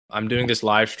I'm doing this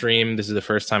live stream. This is the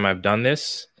first time I've done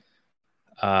this.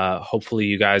 Hopefully,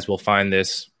 you guys will find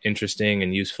this interesting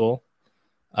and useful.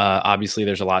 Obviously,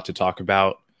 there's a lot to talk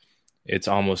about. It's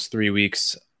almost 3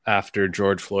 weeks after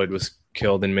George Floyd was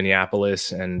killed in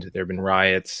Minneapolis, and there have been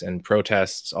riots and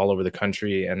protests all over the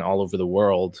country and all over the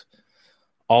world,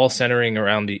 all centering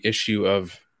around the issue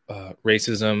of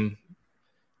racism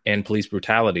and police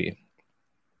brutality.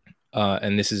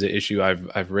 And this is an issue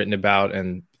I've written about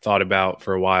and thought about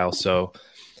for a while. So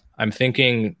I'm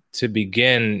thinking to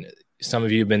begin, some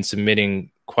of you have been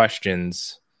submitting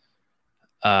questions.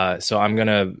 So I'm going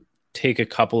to take a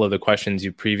couple of the questions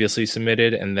you previously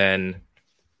submitted, and then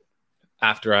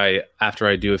after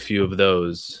I do a few of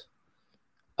those,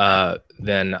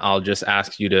 then I'll just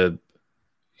ask you to,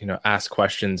 ask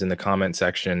questions in the comment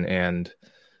section, and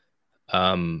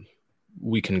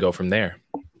we can go from there.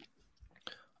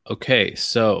 Okay,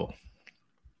 so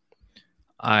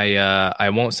I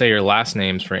won't say your last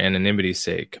names for anonymity's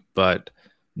sake, but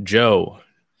Joe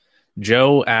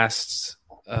asks,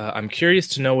 I'm curious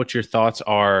to know what your thoughts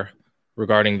are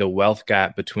regarding the wealth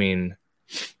gap between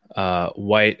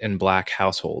white and black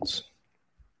households,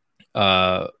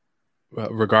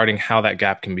 regarding how that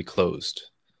gap can be closed.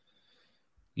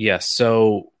 Yes,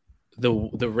 so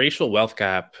the racial wealth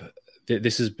gap,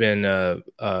 this has been a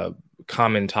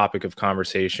common topic of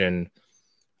conversation,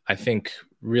 I think,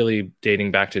 really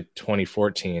dating back to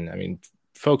 2014. I mean,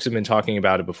 folks have been talking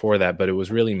about it before that, but it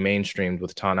was really mainstreamed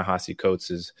with Ta-Nehisi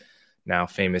Coates's now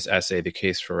famous essay, The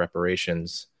Case for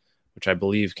Reparations, which I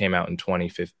believe came out in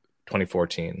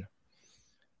 2014.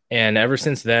 And ever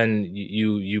since then,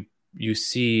 you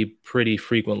see pretty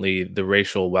frequently the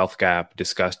racial wealth gap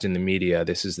discussed in the media.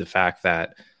 This is the fact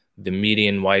that the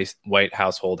median white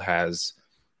household has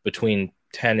between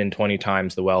 10 and 20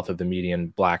 times the wealth of the median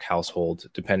black household,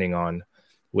 depending on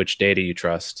which data you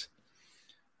trust.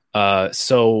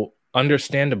 So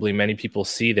understandably, many people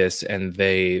see this and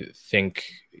they think,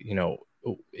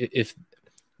 if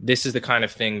this is the kind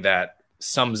of thing that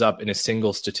sums up in a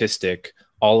single statistic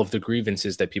all of the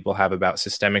grievances that people have about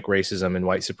systemic racism and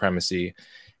white supremacy.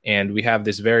 And we have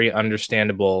this very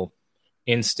understandable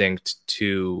instinct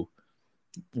to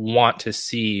want to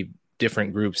see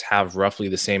different groups have roughly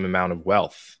the same amount of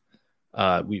wealth.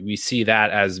 We see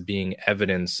that as being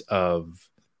evidence of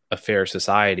a fair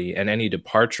society, and any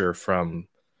departure from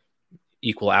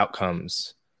equal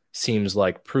outcomes seems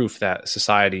like proof that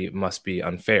society must be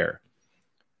unfair.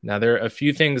 Now, there are a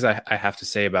few things I have to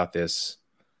say about this.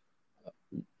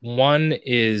 One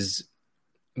is,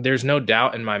 there's no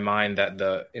doubt in my mind that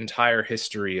the entire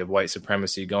history of white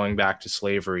supremacy, going back to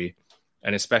slavery,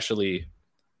 and especially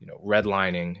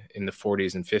redlining in the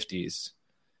 40s and 50s,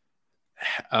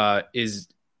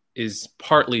 is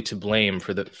partly to blame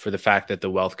for the fact that the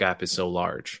wealth gap is so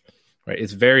large. Right?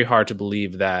 It's very hard to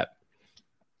believe that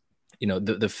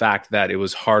the fact that it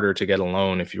was harder to get a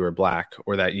loan if you were black,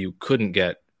 or that you couldn't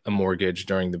get a mortgage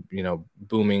during the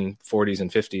booming 40s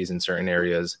and 50s in certain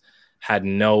areas, had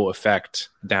no effect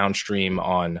downstream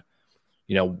on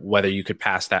whether you could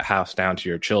pass that house down to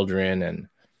your children. And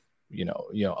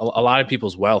a lot of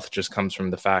people's wealth just comes from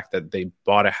the fact that they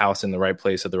bought a house in the right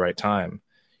place at the right time,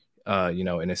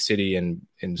 in a city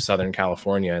in Southern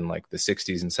California in like the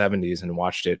 60s and 70s, and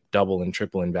watched it double and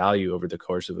triple in value over the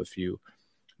course of a few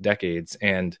decades.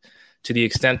 And to the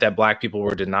extent that black people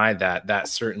were denied that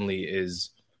certainly is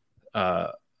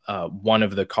one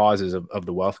of the causes of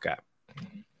the wealth gap.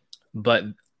 But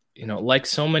like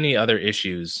so many other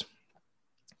issues,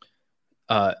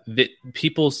 the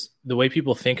way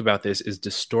people think about this is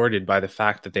distorted by the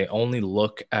fact that they only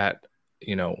look at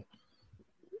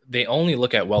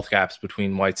wealth gaps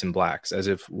between whites and blacks, as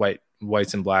if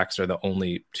whites and blacks are the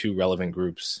only two relevant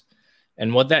groups.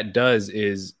 And what that does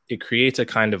is it creates a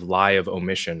kind of lie of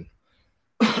omission,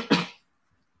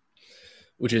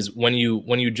 which is when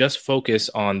you just focus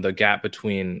on the gap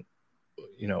between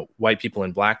white people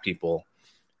and black people,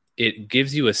 it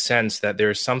gives you a sense that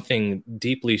there's something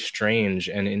deeply strange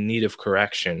and in need of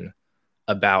correction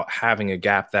about having a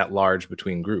gap that large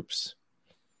between groups.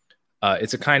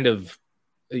 It's a kind of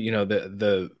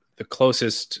the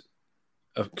closest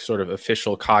sort of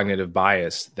official cognitive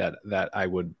bias that I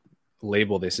would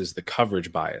label this as the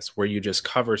coverage bias, where you just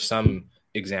cover some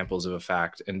examples of a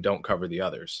fact and don't cover the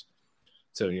others.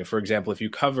 So, for example, if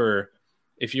you're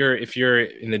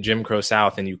in the Jim Crow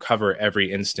South and you cover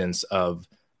every instance of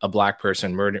a black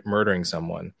person murdering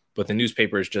someone, but the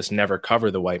newspapers just never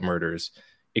cover the white murders,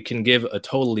 it can give a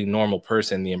totally normal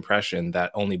person the impression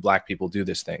that only black people do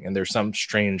this thing, and there's some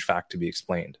strange fact to be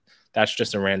explained. That's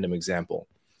just a random example.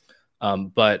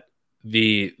 But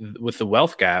with the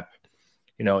wealth gap,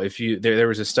 if there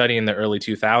was a study in the early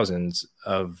 2000s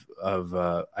of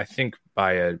I think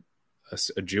by a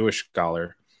Jewish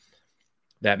scholar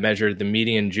that measured the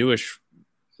median Jewish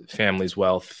family's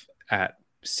wealth at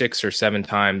 6 or 7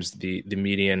 times the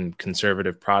median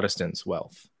conservative Protestant's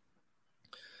wealth.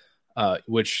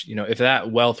 Which, if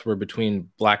that wealth were between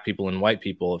black people and white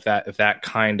people, if that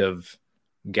kind of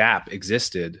gap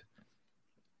existed,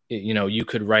 you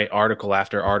could write article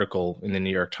after article in the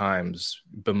New York Times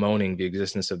bemoaning the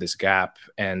existence of this gap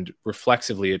and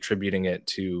reflexively attributing it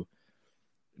to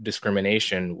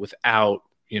discrimination without,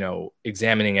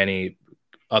 examining any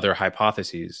other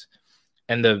hypotheses.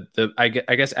 And I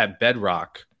guess at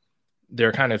bedrock, there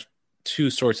are kind of two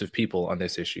sorts of people on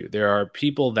this issue. There are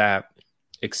people that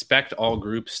expect all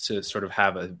groups to sort of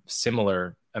have a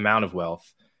similar amount of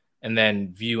wealth and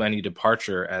then view any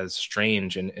departure as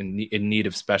strange and in need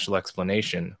of special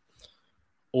explanation.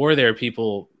 Or there are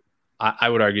people, I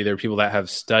would argue, there are people that have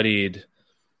studied,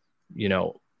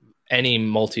 any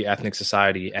multi-ethnic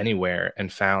society anywhere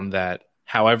and found that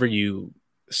however you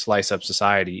slice up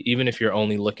society, even if you're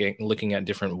only looking at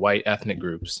different white ethnic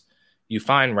groups, you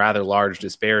find rather large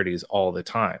disparities all the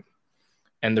time.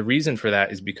 And the reason for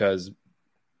that is because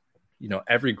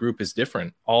every group is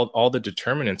different. All the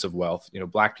determinants of wealth,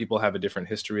 black people have a different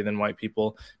history than white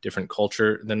people, different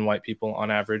culture than white people on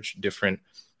average, different,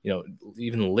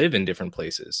 even live in different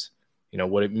places.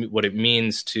 What it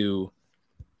means to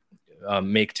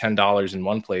make $10 in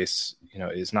one place,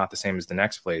 is not the same as the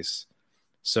next place.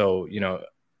 So,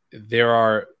 there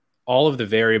are all of the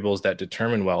variables that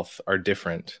determine wealth are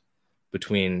different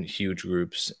between huge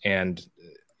groups, and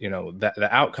that the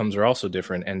outcomes are also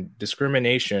different. And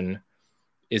discrimination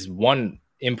is one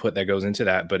input that goes into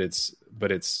that, but it's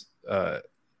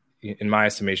in my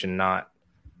estimation not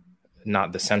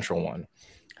the central one.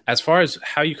 As far as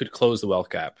how you could close the wealth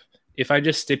gap, if I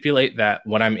just stipulate that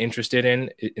what I'm interested in,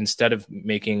 instead of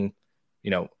making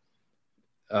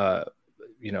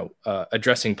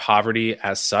addressing poverty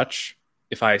as such,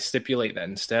 if I stipulate that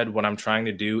instead what I'm trying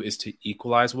to do is to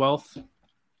equalize wealth,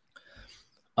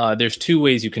 there's two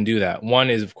ways you can do that. One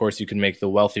is, of course, you can make the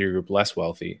wealthier group less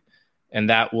wealthy. And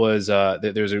that was,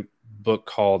 there's a book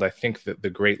called, I think, The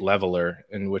Great Leveler,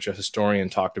 in which a historian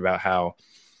talked about how,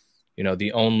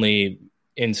 the only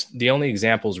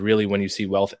examples really when you see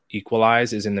wealth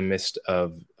equalize is in the midst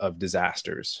of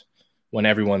disasters, when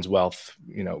everyone's wealth,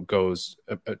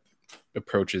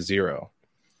 approaches zero.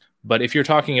 But if you're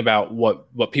talking about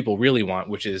what people really want,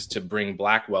 which is to bring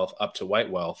black wealth up to white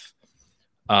wealth,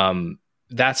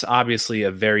 that's obviously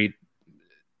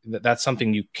that's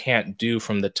something you can't do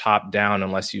from the top down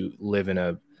unless you live in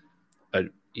a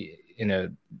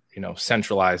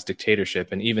centralized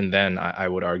dictatorship. And even then, I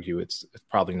would argue it's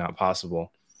probably not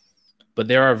possible. But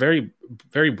there are very,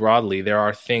 very broadly, there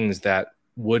are things that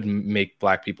would make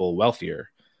black people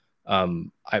wealthier.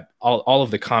 All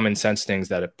of the common sense things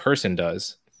that a person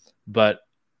does, but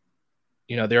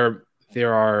there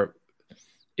are,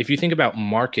 if you think about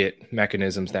market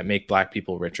mechanisms that make black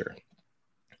people richer,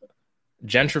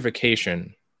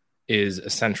 gentrification is a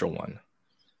central one.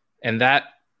 And that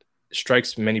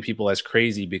strikes many people as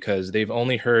crazy because they've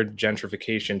only heard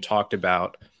gentrification talked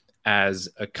about as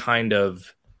a kind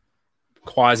of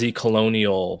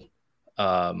quasi-colonial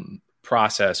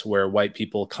process where white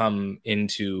people come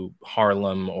into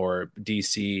Harlem or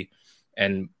DC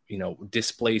and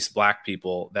displace black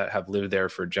people that have lived there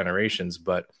for generations.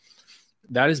 But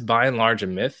that is by and large a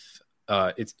myth.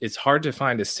 It's hard to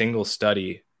find a single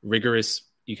study, rigorous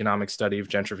economic study of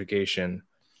gentrification,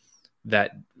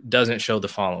 that doesn't show the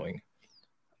following.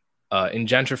 In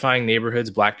gentrifying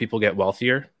neighborhoods, black people get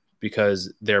wealthier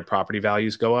because their property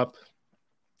values go up.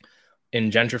 In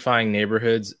gentrifying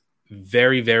neighborhoods,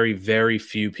 very, very, very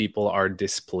few people are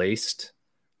displaced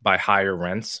by higher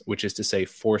rents, which is to say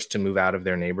forced to move out of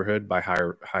their neighborhood by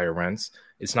higher rents.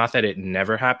 It's not that it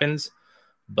never happens,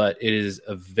 but it is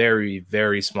a very,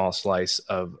 very small slice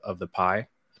of the pie.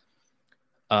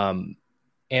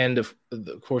 And of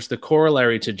course, the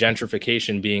corollary to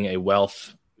gentrification being a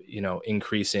wealth,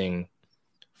 increasing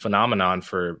phenomenon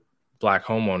for black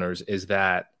homeowners is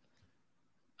that,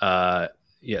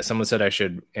 someone said I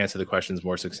should answer the questions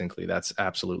more succinctly. That's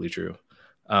absolutely true.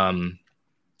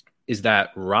 Is that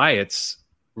riots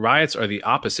are the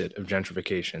opposite of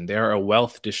gentrification. They are a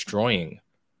wealth destroying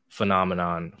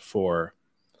phenomenon for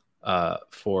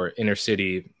inner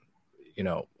city,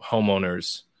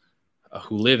 homeowners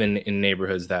who live in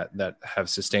neighborhoods that have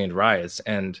sustained riots.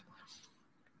 And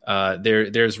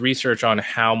there's research on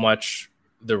how much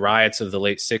the riots of the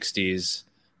late 60s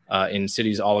in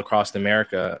cities all across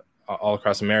America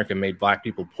made black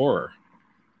people poorer.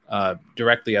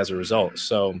 directly as a result.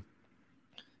 So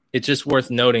it's just worth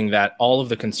noting that all of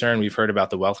the concern we've heard about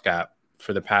the wealth gap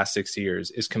for the past 6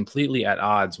 years is completely at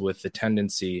odds with the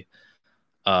tendency,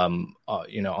 on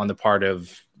the part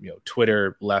of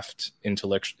Twitter left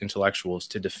intellectuals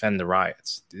to defend the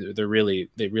riots. They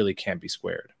really can't be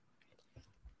squared.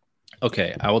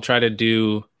 Okay, I will try to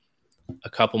do a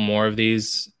couple more of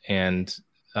these and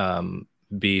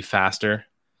be faster.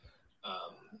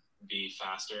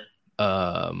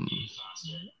 Um,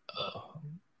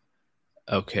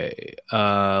 okay,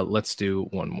 let's do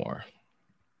one more.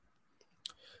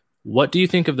 What do you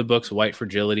think of the books White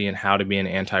Fragility and How to Be an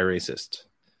Anti-Racist?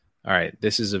 All right,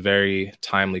 this is a very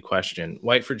timely question.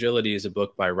 White Fragility is a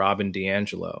book by Robin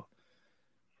DiAngelo.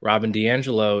 Robin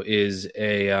DiAngelo is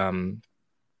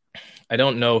I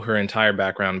don't know her entire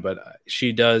background, but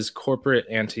she does corporate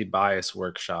anti-bias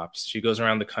workshops. She goes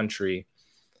around the country,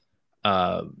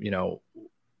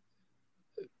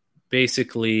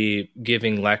 basically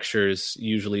giving lectures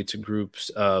usually to groups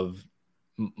of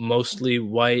mostly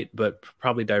white, but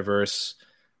probably diverse,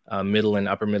 middle and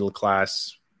upper middle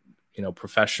class,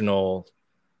 professional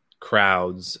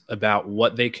crowds about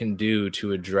what they can do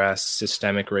to address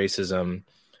systemic racism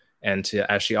and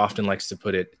to, as she often likes to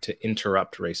put it, to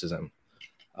interrupt racism.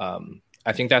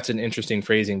 I think that's an interesting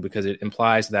phrasing because it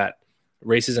implies that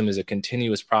racism is a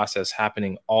continuous process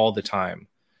happening all the time,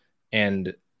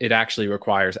 and it actually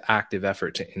requires active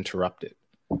effort to interrupt it.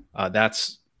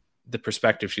 That's the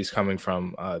perspective she's coming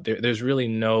from. There's really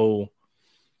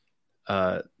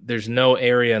there's no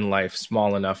area in life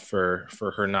small enough for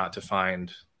her not to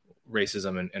find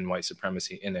racism and white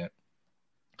supremacy in it.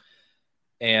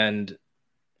 And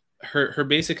her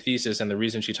basic thesis, and the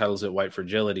reason she titles it White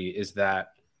Fragility, is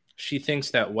that she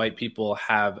thinks that white people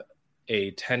have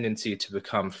a tendency to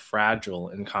become fragile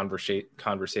in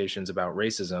conversations about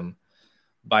racism,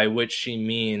 by which she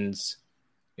means,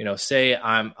 say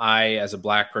I as a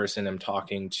black person am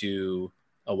talking to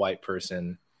a white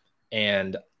person,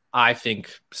 and I think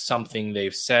something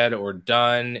they've said or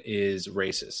done is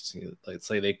racist. Let's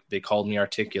say they called me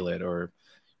articulate, or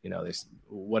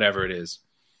whatever it is.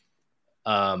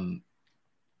 As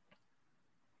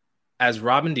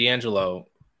Robin DiAngelo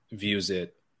views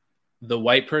it, the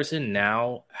white person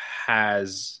now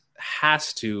has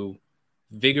to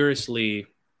vigorously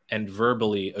and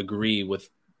verbally agree with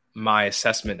my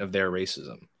assessment of their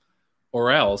racism,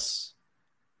 or else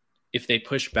if they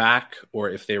push back or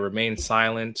if they remain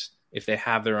silent, if they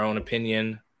have their own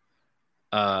opinion,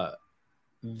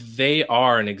 they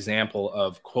are an example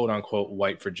of quote unquote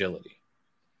white fragility.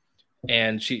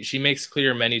 And she makes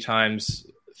clear many times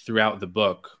throughout the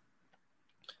book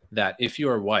that if you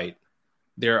are white,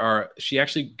 she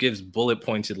actually gives bullet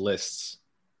pointed lists.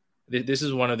 This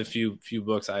is one of the few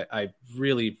books I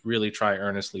really, really try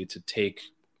earnestly to take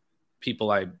people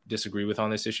I disagree with on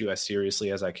this issue as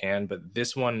seriously as I can. But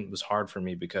this one was hard for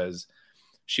me because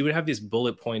she would have these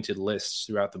bullet pointed lists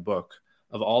throughout the book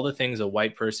of all the things a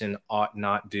white person ought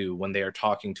not do when they are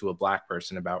talking to a black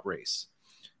person about race.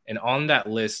 And on that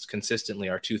list consistently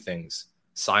are two things: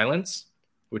 silence,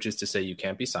 which is to say you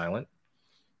can't be silent,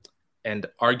 and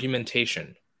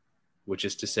argumentation, which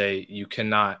is to say you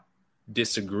cannot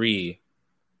disagree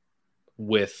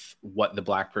with what the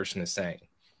black person is saying.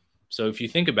 So if you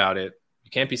think about it,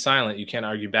 you can't be silent, you can't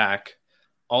argue back.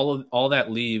 All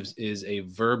that leaves is a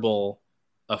verbal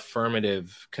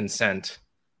affirmative consent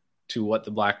to what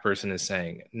the black person is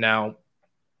saying. Now,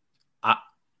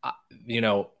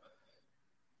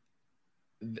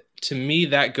 to me,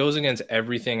 that goes against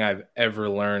everything I've ever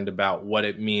learned about what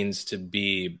it means to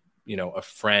be, a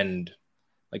friend.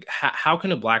 Like, how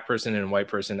can a black person and a white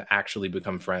person actually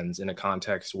become friends in a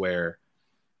context where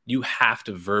you have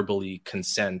to verbally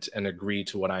consent and agree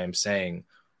to what I am saying,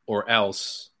 or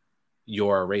else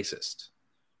you're a racist,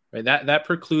 right? That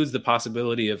precludes the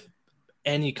possibility of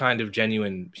any kind of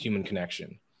genuine human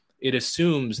connection. It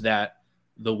assumes that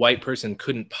the white person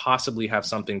couldn't possibly have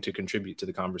something to contribute to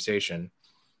the conversation,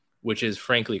 which is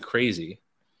frankly crazy.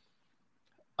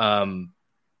 And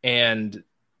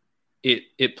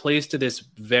it plays to this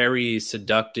very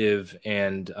seductive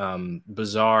and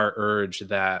bizarre urge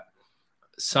that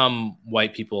some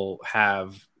white people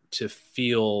have to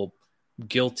feel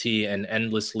guilty and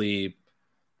endlessly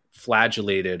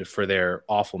flagellated for their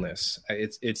awfulness.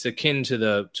 It's akin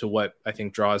to what I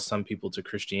think draws some people to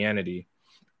Christianity,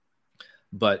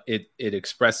 but it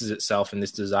expresses itself in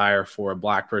this desire for a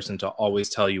black person to always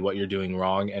tell you what you're doing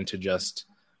wrong and to just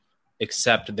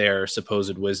accept their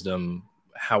supposed wisdom,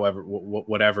 however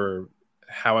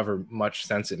much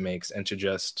sense it makes, and to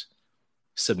just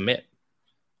submit.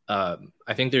 I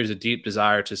think there's a deep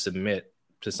desire to submit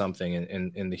to something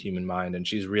in the human mind, and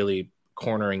she's really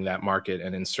cornering that market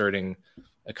and inserting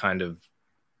a kind of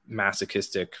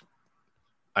masochistic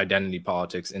identity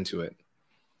politics into it.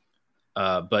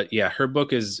 But yeah, her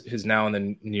book is now in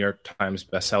the New York Times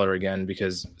bestseller again,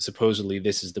 because supposedly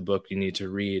this is the book you need to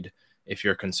read if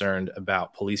you're concerned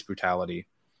about police brutality.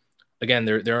 Again,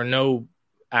 there are no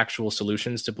actual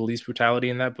solutions to police brutality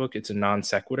in that book. It's a non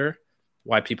sequitur.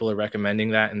 Why people are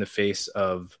recommending that in the face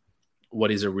of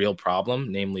what is a real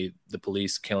problem, namely the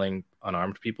police killing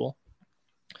unarmed people.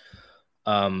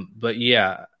 But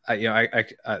yeah,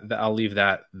 I'll leave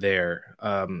that there.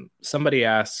 Somebody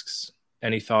asks,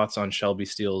 any thoughts on Shelby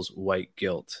Steele's White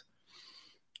Guilt?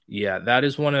 Yeah, that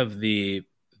is one of the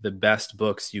best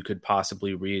books you could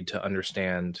possibly read to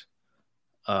understand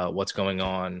what's going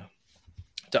on,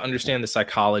 to understand the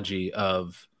psychology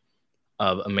of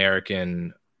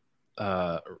American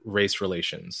race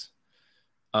relations.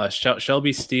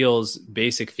 Shelby Steele's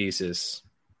basic thesis,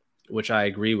 which I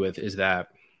agree with, is that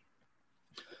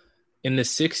in the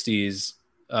 60s,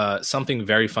 something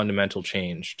very fundamental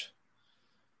changed,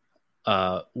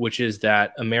 which is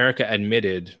that America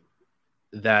admitted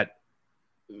that,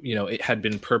 it had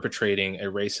been perpetrating a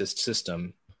racist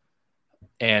system,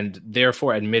 and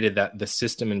therefore admitted that the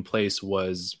system in place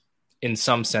was in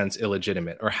some sense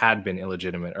illegitimate, or had been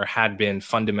illegitimate, or had been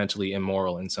fundamentally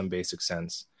immoral in some basic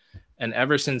sense. And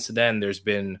ever since then, there's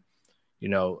been,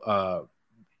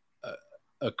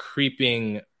 a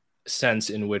creeping sense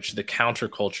in which the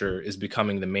counterculture is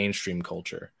becoming the mainstream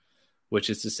culture, which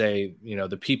is to say,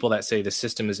 the people that say the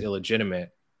system is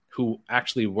illegitimate, who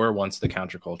actually were once the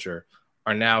counterculture,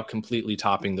 are now completely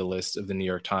topping the list of the New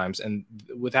York Times. And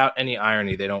without any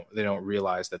irony, they don't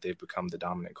realize that they've become the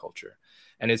dominant culture.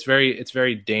 And it's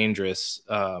very dangerous,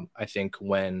 I think,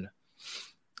 when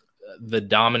the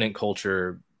dominant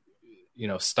culture,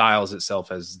 styles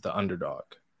itself as the underdog.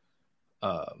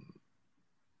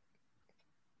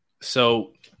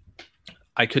 So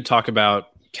I could talk about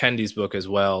Kendi's book as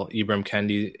well. Ibram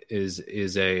Kendi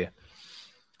is a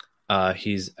I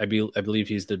believe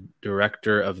he's the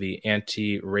director of the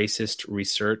Anti-Racist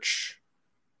Research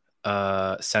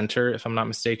Center, if I'm not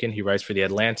mistaken. He writes for The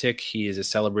Atlantic. He is a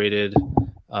celebrated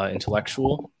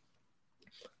intellectual.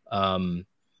 And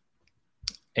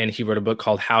he wrote a book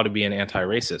called How to Be an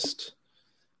Anti-Racist.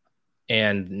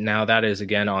 And now that is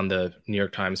again on the New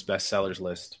York Times bestsellers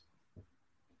list.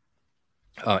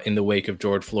 In the wake of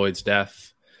George Floyd's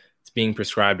death, it's being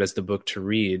prescribed as the book to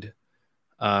read.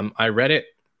 I read it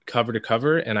cover to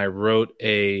cover, and I wrote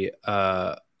a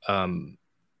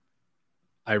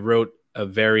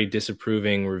very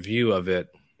disapproving review of it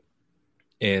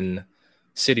in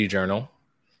City Journal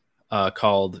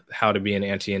called How to Be an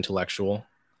Anti-Intellectual.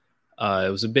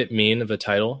 It was a bit mean of a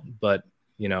title, but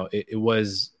it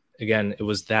was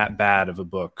that bad of a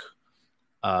book.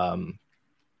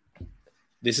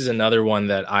 This is another one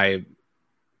that I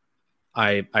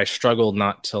struggled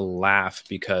not to laugh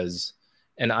because,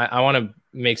 and I want to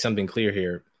make something clear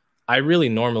here. I really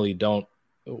normally don't,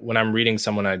 when I'm reading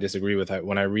someone I disagree with,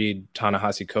 when I read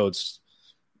Ta-Nehisi Coates,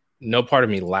 no part of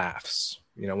me laughs.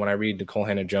 When I read Nicole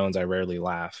Hannah-Jones, I rarely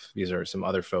laugh. These are some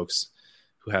other folks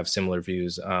who have similar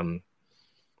views.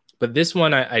 But this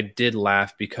one I did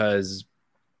laugh because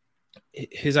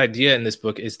his idea in this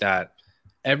book is that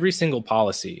every single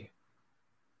policy,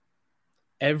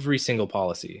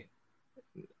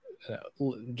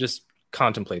 just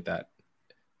contemplate that.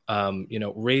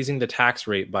 Raising the tax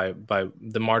rate by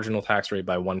the marginal tax rate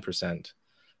by 1%,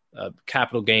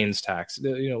 capital gains tax,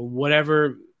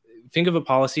 whatever. Think of a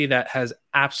policy that has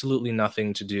absolutely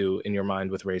nothing to do in your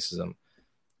mind with racism.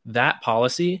 That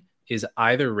policy is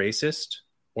either racist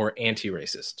or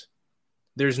anti-racist.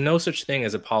 There's no such thing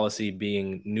as a policy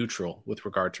being neutral with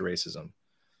regard to racism.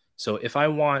 So if I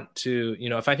want to,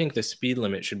 if I think the speed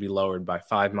limit should be lowered by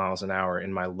 5 miles an hour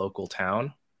in my local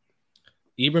town,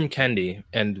 Ibram Kendi,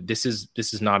 and this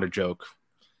is not a joke,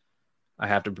 I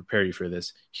have to prepare you for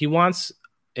this. He wants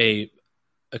a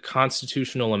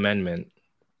constitutional amendment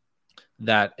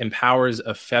that empowers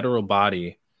a federal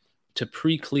body to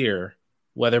pre-clear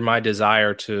whether my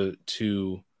desire to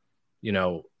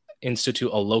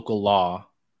institute a local law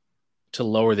to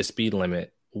lower the speed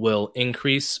limit will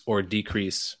increase or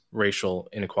decrease racial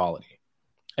inequality.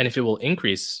 And if it will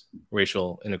increase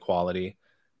racial inequality,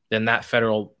 then that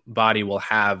federal body will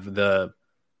have the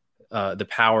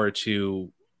power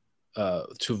to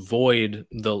void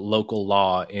the local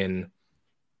law in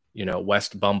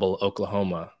West Bumble,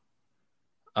 Oklahoma.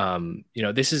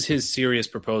 This is his serious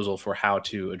proposal for how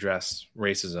to address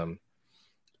racism.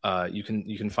 You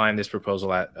can find this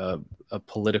proposal at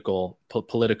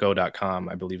Politico.com.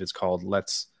 I believe it's called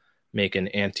Let's make an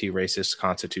anti-racist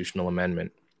constitutional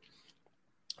amendment.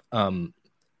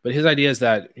 But his idea is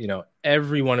that,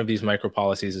 every one of these micro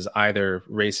policies is either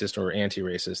racist or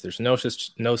anti-racist. There's no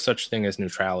such thing as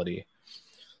neutrality.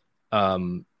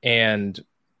 And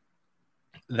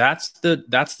that's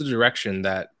the direction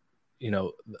that,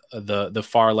 the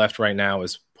far left right now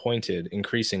is pointed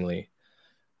increasingly.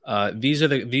 These are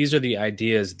the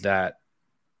ideas that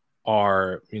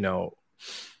are,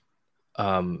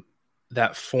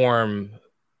 that form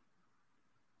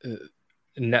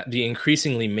the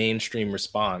increasingly mainstream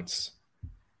response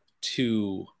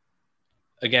to,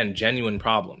 again, genuine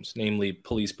problems, namely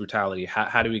police brutality.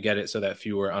 How do we get it so that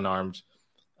fewer unarmed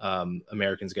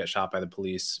Americans get shot by the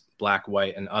police, black,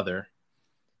 white, and other?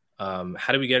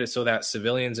 How do we get it so that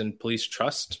civilians and police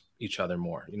trust each other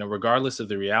more? Regardless of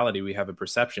the reality, we have a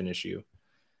perception issue.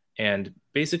 And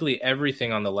basically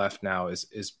everything on the left now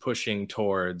is pushing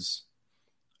towards,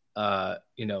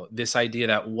 this idea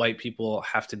that white people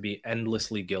have to be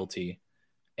endlessly guilty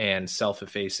and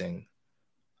self-effacing.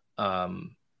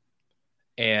 And,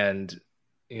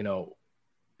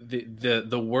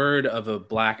 the word of a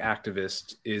black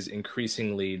activist is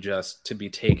increasingly just to be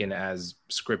taken as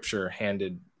scripture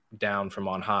handed down from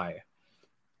on high,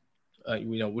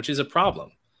 which is a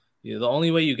problem. The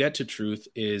only way you get to truth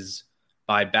is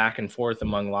by back and forth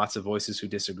among lots of voices who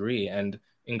disagree. And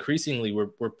increasingly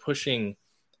we're pushing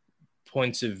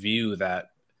points of view that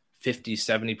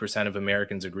 50-70% of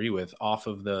Americans agree with off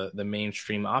of the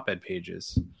mainstream op-ed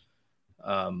pages.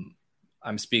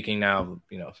 I'm speaking now,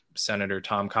 Senator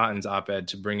Tom Cotton's op-ed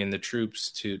to bring in the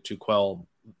troops to quell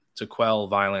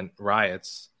violent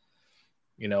riots.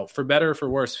 For better or for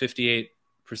worse, 58%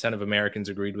 of Americans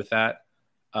agreed with that.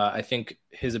 I think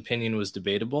his opinion was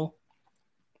debatable,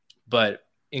 but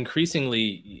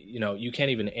increasingly, you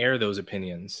can't even air those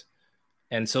opinions.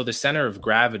 And so the center of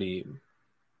gravity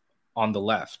on the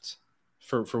left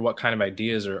for what kind of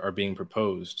ideas are being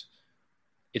proposed,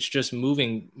 it's just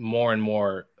moving more and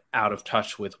more out of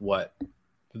touch with what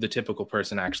the typical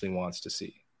person actually wants to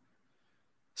see.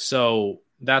 So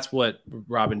that's what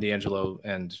Robin DiAngelo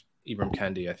and Ibram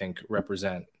Kendi, I think,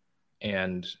 represent.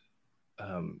 And,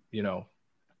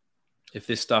 if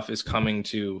this stuff is coming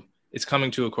to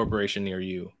a corporation near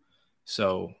you.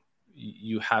 So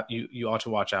you ought to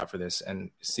watch out for this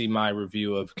and see my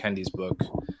review of Kendi's book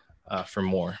for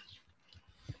more.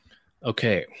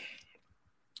 Okay.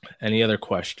 Any other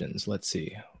questions? Let's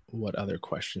see what other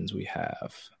questions we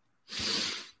have.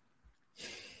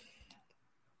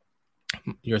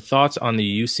 Your thoughts on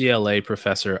the UCLA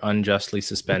professor unjustly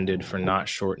suspended for not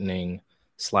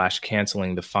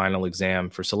shortening/canceling the final exam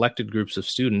for selected groups of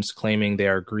students claiming they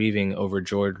are grieving over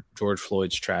George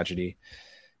Floyd's tragedy,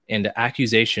 and the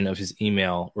accusation of his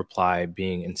email reply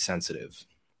being insensitive.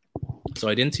 So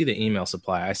I didn't see the email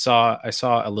supply. I saw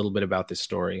a little bit about this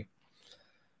story.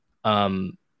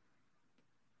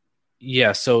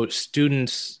 So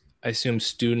students, I assume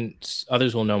students,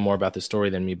 others will know more about the story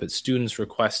than me, but students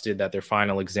requested that their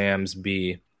final exams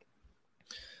be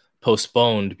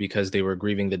postponed because they were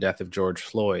grieving the death of George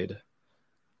Floyd.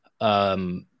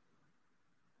 So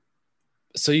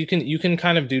you can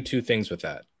kind of do two things with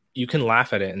that. You can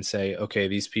laugh at it and say, okay,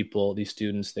 these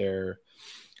students, they're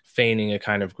feigning a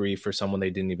kind of grief for someone they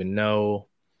didn't even know.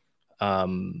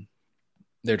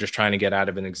 They're just trying to get out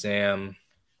of an exam.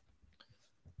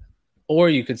 Or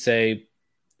you could say,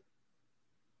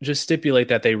 just stipulate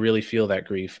that they really feel that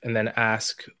grief and then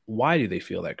ask, why do they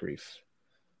feel that grief?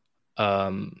 I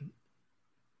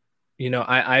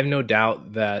have no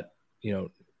doubt that,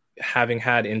 having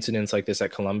had incidents like this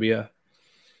at Columbia,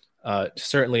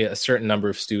 certainly a certain number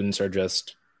of students are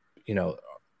just,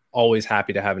 always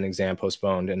happy to have an exam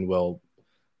postponed and will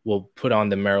put on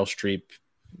the Meryl Streep,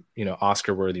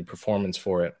 Oscar-worthy performance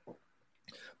for it.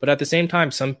 But at the same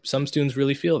time, some students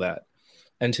really feel that.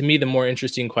 And to me, the more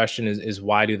interesting question is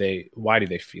why do they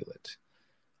feel it?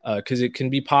 Because it can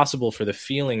be possible for the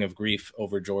feeling of grief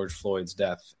over George Floyd's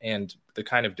death and the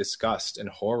kind of disgust and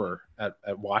horror at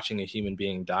watching a human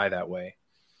being die that way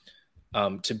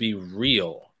to be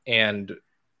real, and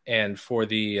for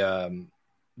the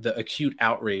acute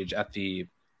outrage at the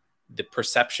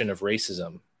perception of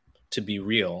racism to be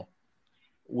real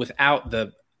without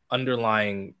the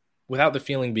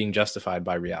feeling being justified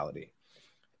by reality.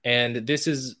 And this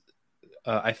is,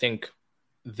 I think,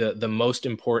 the most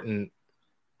important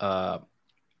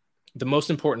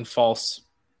false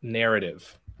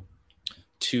narrative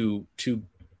to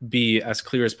be as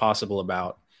clear as possible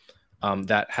about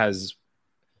that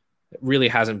really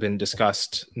hasn't been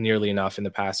discussed nearly enough in the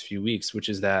past few weeks, which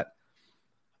is that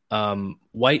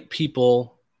white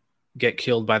people get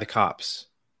killed by the cops.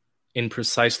 in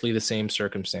precisely the same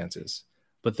circumstances.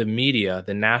 But the media,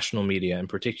 the national media in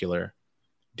particular,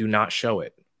 do not show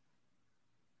it.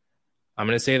 I'm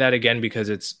going to say that again because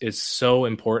it's so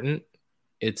important.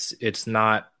 It's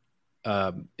not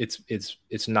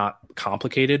it's not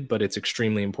complicated, but it's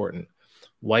extremely important.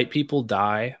 White people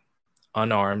die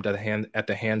unarmed at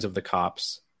the hands of the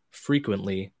cops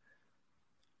frequently,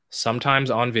 sometimes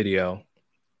on video,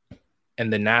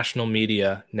 and the national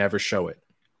media never show it.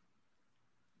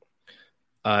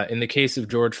 In the case of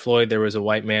George Floyd, there was a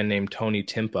white man named Tony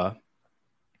Timpa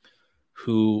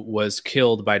who was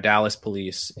killed by Dallas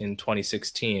police in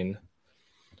 2016.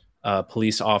 A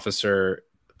police officer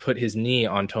put his knee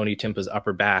on Tony Timpa's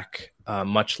upper back,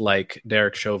 much like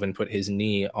Derek Chauvin put his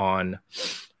knee on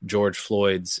George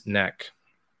Floyd's neck,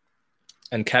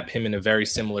 and kept him in a very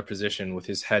similar position with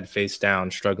his head face down,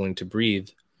 struggling to breathe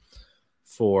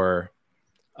for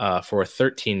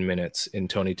 13 minutes in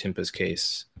Tony Timpa's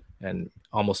case and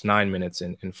almost 9 minutes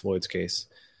in Floyd's case.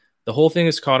 The whole thing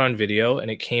is caught on video,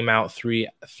 and it came out three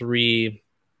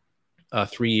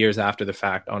years after the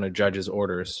fact on a judge's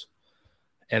orders.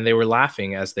 And they were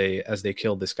laughing as they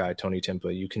killed this guy, Tony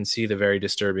Timpa. You can see the very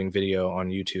disturbing video on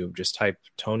YouTube. Just type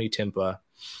Tony Timpa.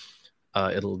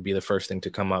 It'll be the first thing to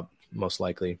come up, most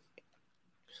likely.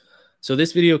 So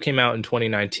this video came out in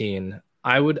 2019.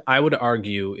 I would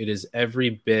argue it is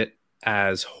every bit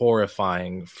as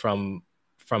horrifying from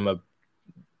the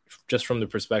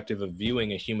perspective of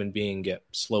viewing a human being get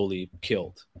slowly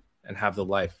killed and have the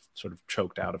life sort of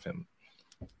choked out of him.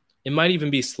 It might even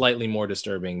be slightly more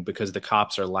disturbing because the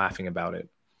cops are laughing about it.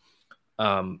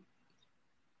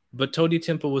 But Tony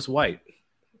Timpa was white,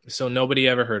 so nobody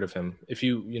ever heard of him. If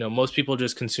most people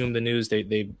just consume the news,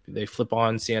 they flip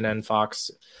on CNN,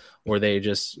 Fox, or they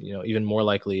just, even more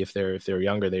likely if they're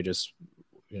younger, they just,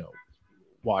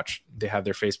 watch. They have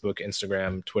their Facebook,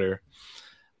 Instagram, Twitter,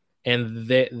 and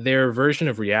their version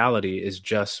of reality is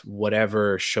just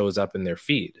whatever shows up in their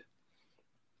feed.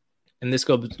 And this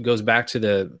goes back to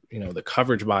the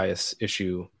coverage bias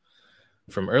issue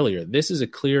from earlier. This is a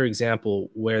clear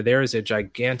example where there is a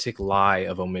gigantic lie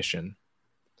of omission.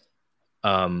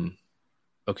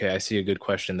 Okay, I see a good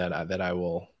question that I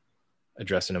will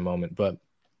address in a moment, but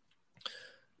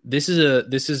this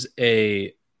is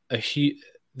an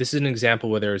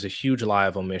example where there is a huge lie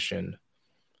of omission.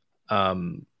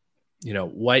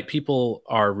 White people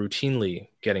are routinely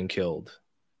getting killed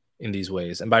in these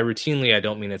ways. And by routinely, I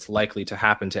don't mean it's likely to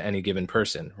happen to any given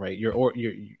person, right? Your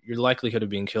likelihood of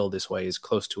being killed this way is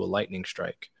close to a lightning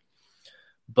strike.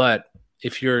 But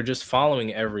if you're just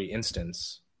following every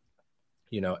instance,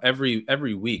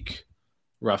 every week,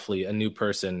 roughly, a new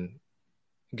person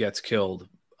gets killed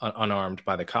unarmed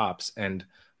by the cops. And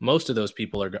most of those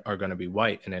people are going to be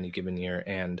white in any given year.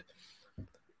 And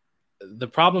the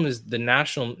problem is the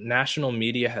national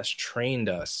media has trained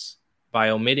us by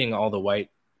omitting all the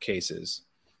white cases.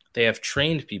 They have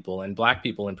trained people, and black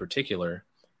people in particular,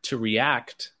 to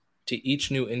react to each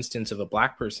new instance of a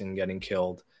black person getting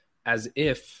killed as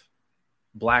if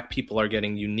black people are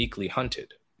getting uniquely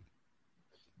hunted.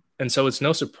 And so it's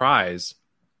no surprise,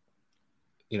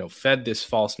 fed this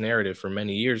false narrative for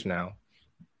many years now,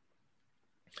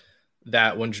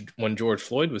 that when George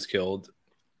Floyd was killed,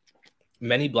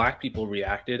 many black people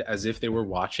reacted as if they were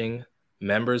watching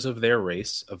members of their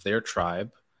race, of their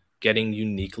tribe, getting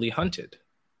uniquely hunted.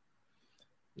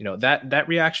 That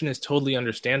reaction is totally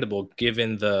understandable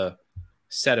given the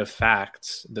set of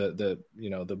facts, the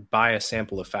bias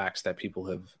sample of facts that people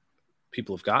have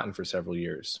gotten for several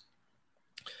years.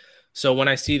 So when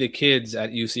I see the kids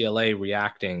at UCLA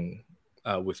reacting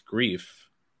with grief,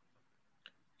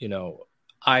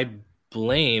 I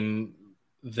blame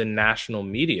the national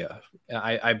media.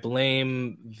 I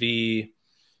blame the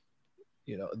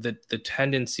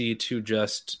tendency to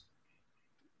just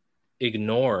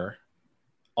ignore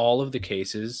all of the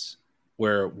cases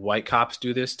where white cops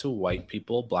do this to white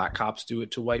people, black cops do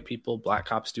it to white people, black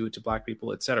cops do it to black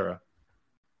people, etc.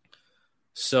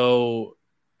 So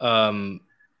there's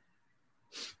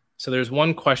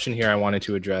one question here I wanted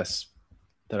to address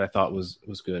that I thought was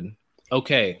good.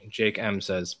 Okay, Jake M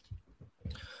says,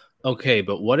 okay,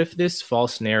 but what if this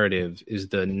false narrative is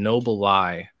the noble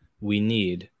lie we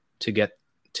need to get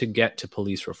to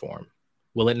police reform?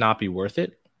 Will it not be worth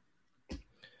it?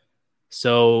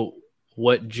 So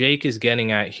what Jake is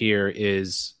getting at here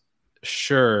is,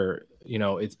 sure,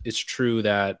 it's true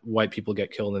that white people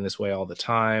get killed in this way all the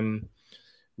time.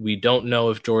 We don't know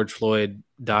if George Floyd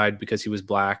died because he was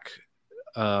black.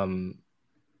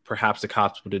 Perhaps the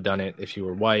cops would have done it if he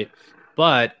were white.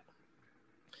 But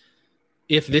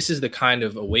if this is the kind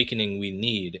of awakening we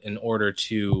need in order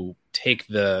to take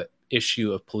the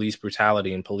issue of police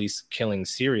brutality and police killing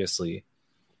seriously,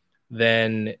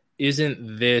 then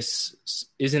isn't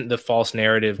the false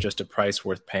narrative just a price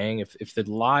worth paying? If the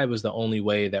lie was the only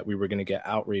way that we were going to get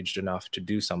outraged enough to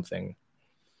do something,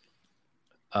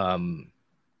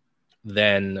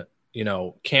 then,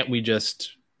 can't we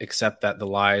just accept that the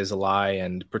lie is a lie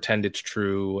and pretend it's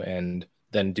true and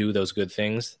then do those good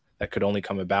things that could only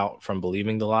come about from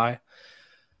believing the lie?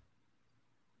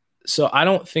 So I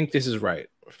don't think this is right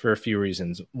for a few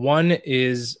reasons. One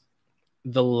is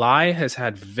the lie has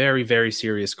had very, very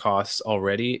serious costs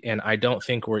already, and I don't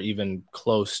think we're even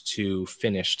close to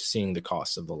finished seeing the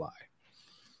costs of the lie.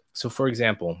 So, for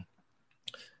example,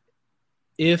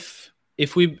 if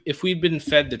we'd been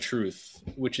fed the truth,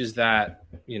 which is that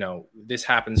this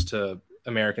happens to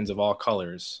Americans of all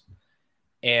colors,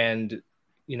 and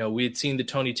we had seen the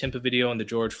Tony Timpa video and the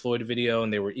George Floyd video,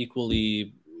 and they were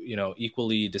equally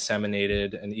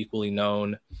disseminated and equally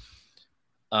known,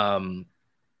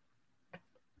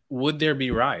 would there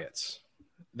be riots?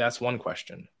 That's one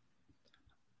question.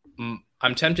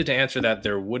 I'm tempted to answer that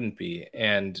there wouldn't be,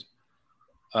 and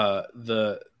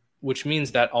which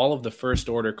means that all of the first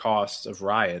order costs of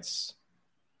riots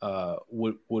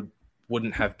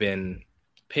wouldn't have been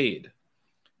paid.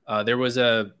 There was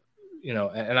and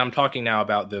I'm talking now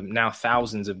about the now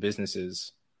thousands of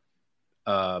businesses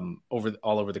all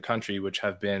over the country which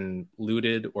have been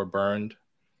looted or burned.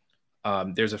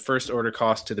 There's a first order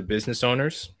cost to the business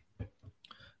owners.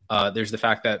 There's the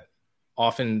fact that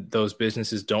often those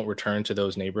businesses don't return to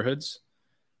those neighborhoods.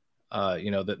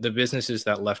 The businesses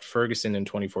that left Ferguson in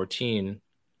 2014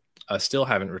 still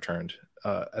haven't returned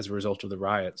as a result of the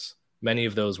riots. Many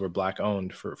of those were Black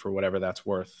owned for whatever that's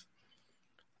worth.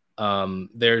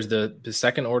 There's the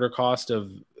second order cost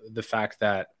of the fact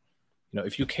that,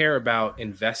 if you care about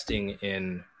investing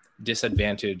in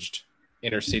disadvantaged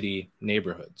inner city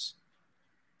neighborhoods,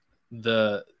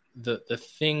 the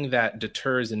thing that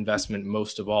deters investment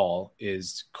most of all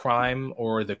is crime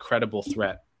or the credible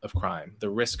threat of crime, the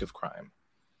risk of crime.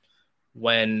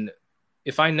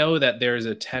 If I know that there's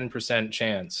a 10%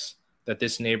 chance that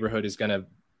this neighborhood is going to,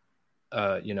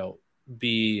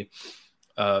 be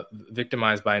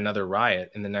victimized by another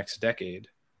riot in the next decade,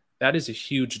 that is a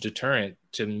huge deterrent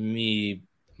to me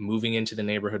moving into the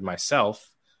neighborhood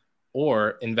myself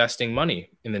or investing money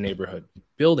in the neighborhood,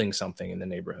 building something in the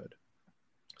neighborhood.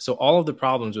 So all of the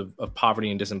problems of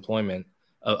poverty and disemployment,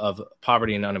 of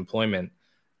poverty and unemployment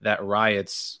that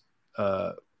riots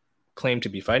claim to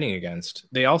be fighting against,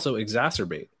 they also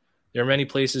exacerbate. There are many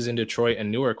places in Detroit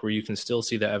and Newark where you can still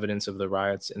see the evidence of the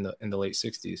riots in the late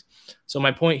 60s. So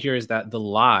my point here is that the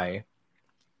lie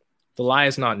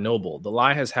is not noble. The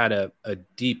lie has had a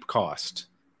deep cost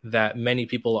that many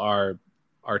people are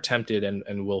tempted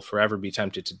and will forever be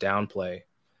tempted to downplay.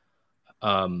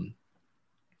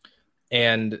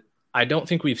 And I don't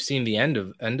think we've seen the end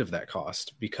of that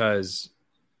cost because,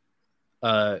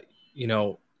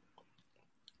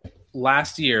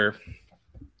 last year,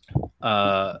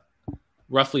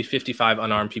 roughly 55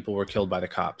 unarmed people were killed by the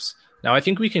cops. Now, I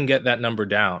think we can get that number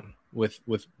down with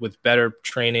better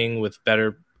training, with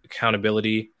better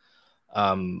accountability,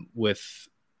 with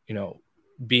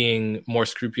being more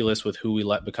scrupulous with who we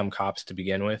let become cops to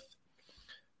begin with.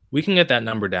 We can get that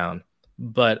number down,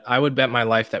 but I would bet my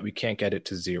life that we can't get it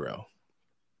to zero.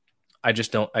 I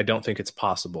don't think it's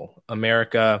possible.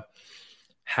 America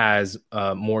has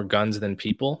more guns than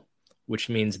people, which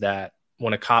means that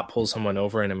when a cop pulls someone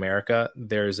over in America,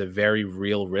 there's a very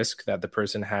real risk that the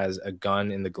person has a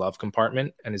gun in the glove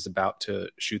compartment and is about to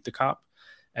shoot the cop.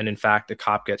 And in fact, a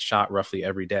cop gets shot roughly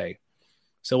every day.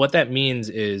 So what that means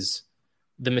is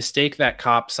the mistake that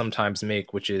cops sometimes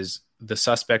make, which is the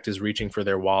suspect is reaching for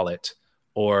their wallet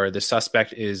or the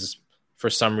suspect is for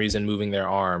some reason moving their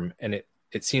arm and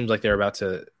it seems like they're about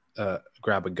to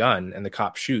grab a gun and the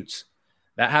cop shoots.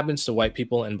 That happens to white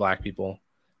people and Black people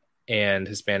and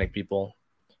Hispanic people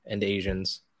and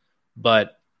Asians.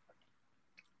 But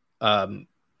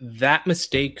that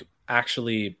mistake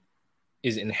actually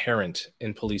is inherent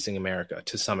in policing America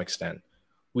to some extent.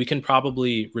 We can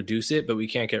probably reduce it, but we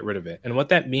can't get rid of it. And what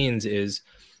that means is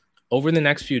over the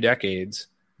next few decades,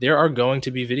 there are going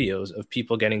to be videos of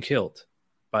people getting killed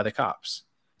by the cops.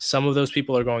 Some of those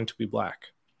people are going to be Black,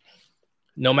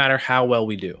 no matter how well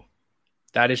we do.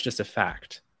 That is just a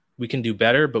fact. We can do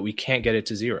better, but we can't get it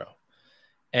to zero.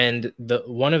 And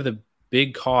one of the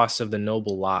big costs of the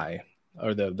noble lie,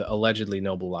 or the allegedly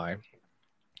noble lie,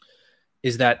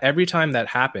 is that every time that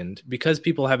happened, because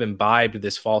people have imbibed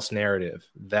this false narrative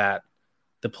that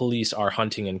the police are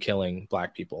hunting and killing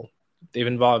Black people, they've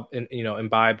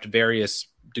imbibed various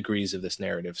degrees of this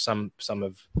narrative. Some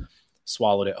have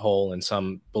swallowed it whole and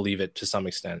some believe it to some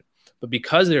extent. But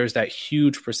because there's that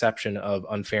huge perception of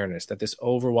unfairness, that this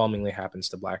overwhelmingly happens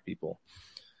to Black people,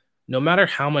 no matter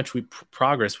how much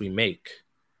progress we make,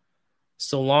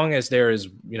 so long as there is,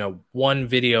 one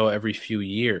video every few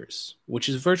years, which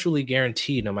is virtually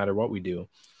guaranteed no matter what we do,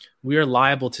 we are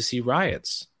liable to see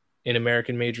riots in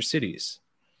American major cities.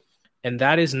 And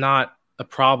that is not a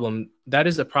problem. That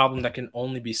is a problem that can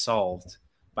only be solved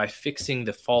by fixing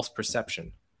the false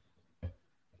perception.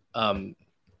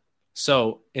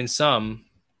 So in sum,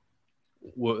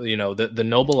 the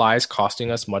noble lie is costing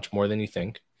us much more than you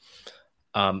think.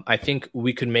 I think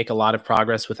we could make a lot of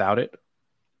progress without it.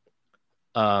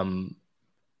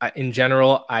 In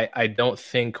general, I don't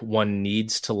think one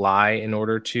needs to lie in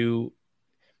order to,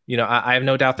 I have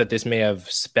no doubt that this may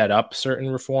have sped up certain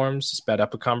reforms, sped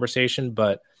up a conversation,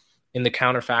 but in the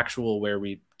counterfactual where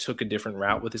we took a different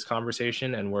route with this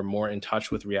conversation and we're more in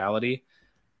touch with reality,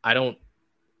 I don't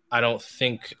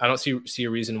see a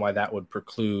reason why that would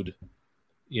preclude,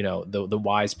 the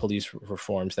wise police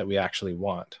reforms that we actually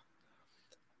want.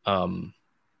 So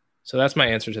that's my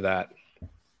answer to that.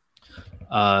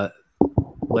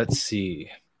 Let's see.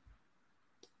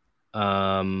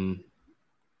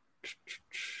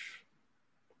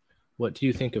 What do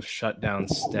you think of shutdown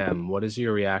STEM? What is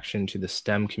your reaction to the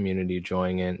STEM community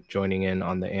joining in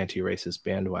on the anti-racist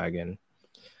bandwagon?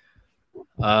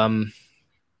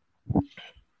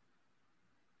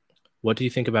 What do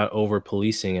you think about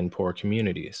over-policing in poor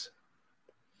communities?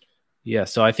 Yeah,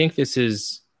 so I think this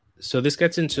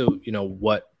gets into,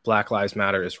 what Black Lives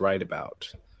Matter is right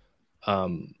about.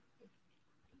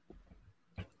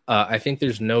 I think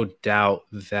there's no doubt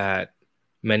that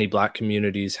many Black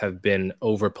communities have been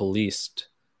over-policed,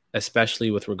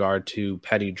 especially with regard to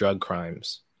petty drug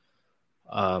crimes.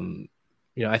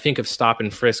 I think of stop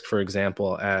and frisk, for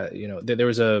example. There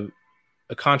was a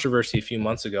controversy a few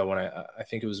months ago when I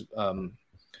think it was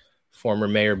former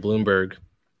Mayor Bloomberg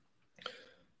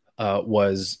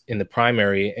was in the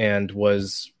primary and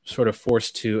was sort of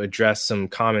forced to address some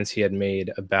comments he had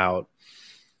made about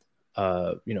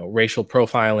racial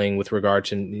profiling with regard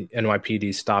to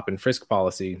NYPD's stop and frisk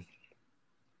policy.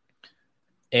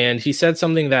 And he said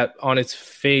something that on its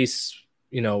face,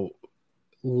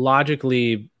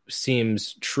 logically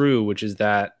seems true, which is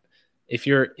that if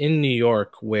you're in New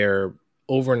York where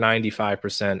over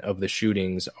 95% of the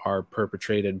shootings are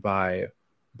perpetrated by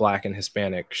Black and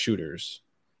Hispanic shooters,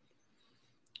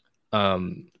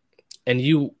 and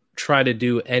you try to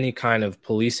do any kind of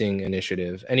policing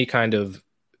initiative, any kind of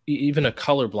even a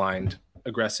colorblind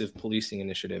aggressive policing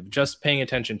initiative, just paying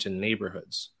attention to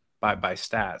neighborhoods by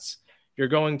stats, you're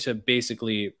going to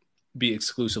basically be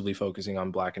exclusively focusing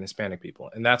on Black and Hispanic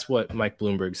people. And that's what Mike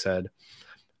Bloomberg said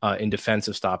in defense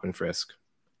of stop and frisk.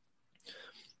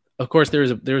 Of course,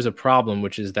 there's a problem,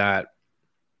 which is that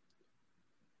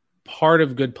part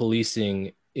of good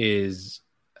policing is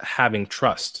having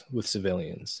trust with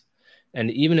civilians. And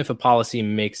even if a policy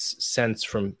makes sense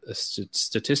from a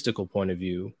statistical point of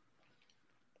view,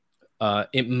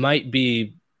 it might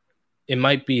be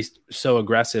so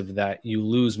aggressive that you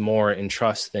lose more in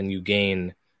trust than you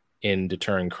gain in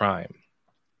deterring crime.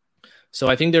 So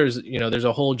I think there's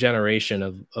a whole generation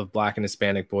of Black and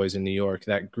Hispanic boys in New York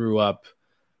that grew up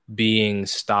being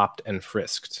stopped and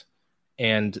frisked.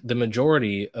 And the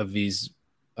majority of these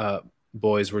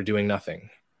boys were doing nothing.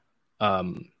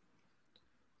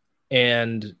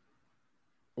 And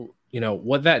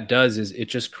what that does is it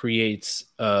just creates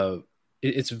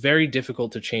it's very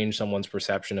difficult to change someone's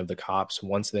perception of the cops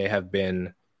once they have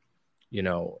been,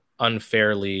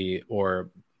 unfairly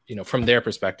or, from their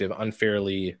perspective,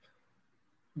 unfairly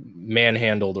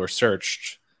manhandled or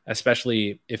searched,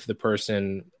 especially if the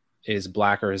person is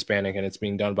Black or Hispanic and it's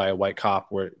being done by a white cop,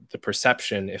 where the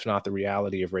perception, if not the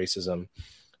reality of racism,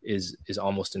 is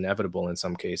almost inevitable in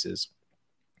some cases.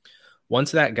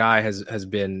 Once that guy has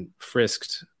been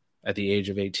frisked at the age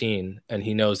of 18 and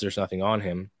he knows there's nothing on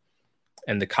him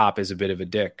and the cop is a bit of a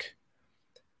dick,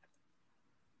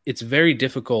 it's very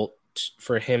difficult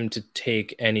for him to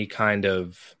take any kind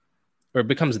of, or it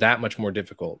becomes that much more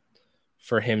difficult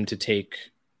for him to take,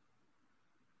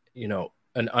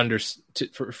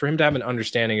 for him to have an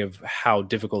understanding of how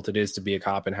difficult it is to be a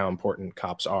cop and how important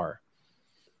cops are.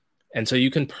 And so you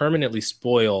can permanently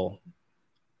spoil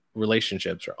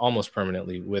relationships, or almost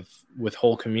permanently, with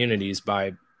whole communities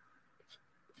by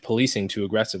policing too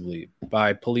aggressively,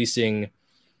 by policing,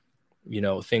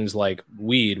 things like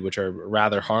weed, which are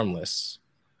rather harmless.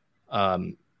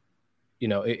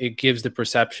 It gives the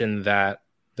perception that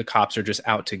the cops are just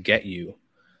out to get you,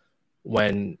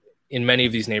 when in many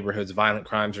of these neighborhoods, violent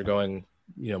crimes are going,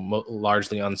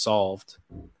 largely unsolved.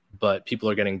 but people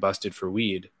are getting busted for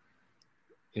weed.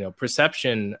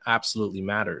 Perception absolutely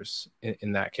matters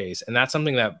in that case. And that's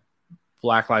something that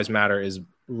Black Lives Matter is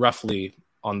roughly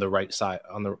on the right side,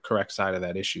 on the correct side of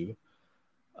that issue.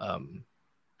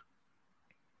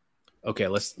 Okay,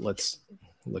 let's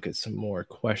look at some more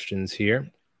questions here.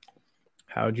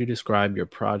 How would you describe your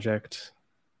project?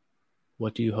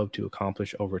 What do you hope to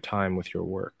accomplish over time with your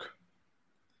work?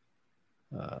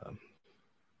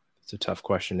 It's a tough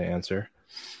question to answer.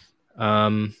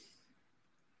 A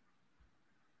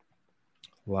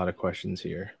lot of questions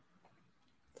here.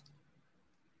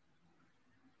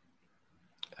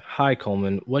 Hi,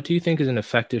 Coleman. What do you think is an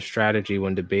effective strategy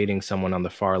when debating someone on the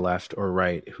far left or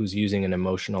right who's using an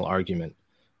emotional argument,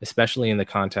 especially in the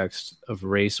context of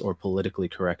race or politically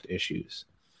correct issues?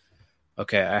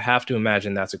 Okay, I have to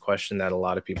imagine that's a question that a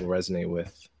lot of people resonate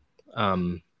with.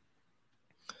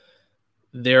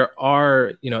 There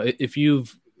are, if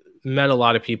you've met a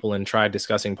lot of people and tried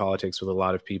discussing politics with a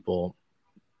lot of people,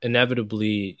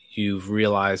 inevitably you've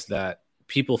realized that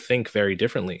people think very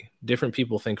differently. Different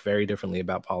people think very differently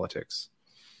about politics.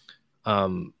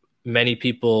 Many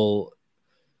people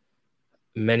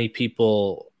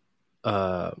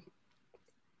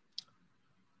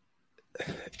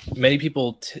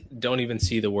don't even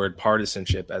see the word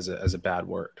partisanship as a bad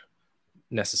word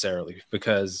necessarily,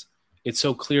 because it's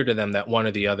so clear to them that one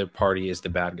or the other party is the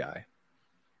bad guy.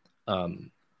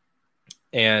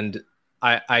 And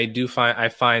I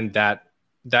find that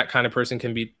kind of person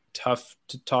can be tough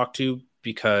to talk to,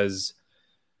 because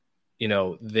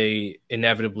they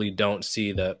inevitably don't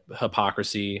see the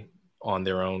hypocrisy on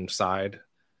their own side.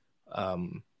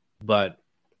 But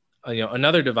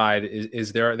another divide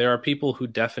is there are people who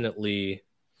definitely,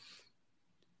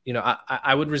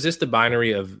 I would resist the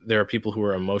binary of there are people who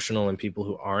are emotional and people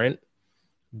who aren't,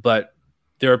 but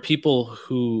there are people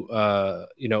who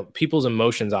people's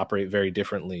emotions operate very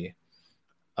differently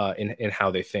in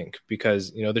how they think,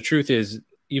 because the truth is,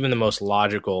 even the most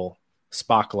logical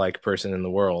Spock-like person in the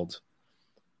world,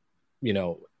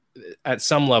 at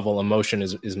some level, emotion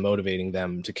is motivating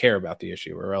them to care about the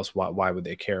issue, or else why would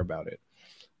they care about it?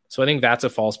 So I think that's a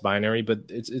false binary, but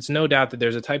it's no doubt that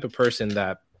there's a type of person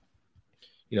that,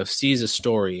 sees a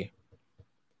story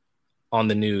on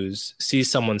the news, sees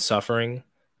someone suffering,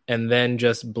 and then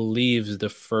just believes the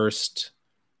first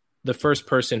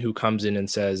person who comes in and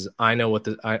says, I know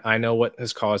what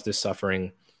has caused this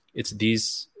suffering. It's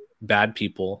these bad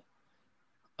people,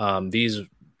 these,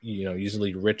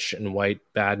 usually rich and white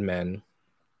bad men.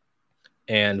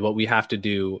 And what we have to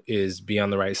do is be on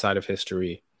the right side of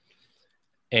history.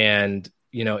 And,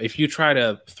 if you try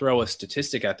to throw a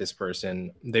statistic at this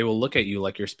person, they will look at you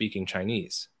like you're speaking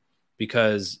Chinese,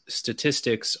 because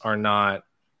statistics are not,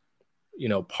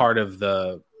 part of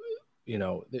the,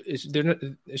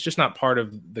 it's just not part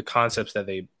of the concepts that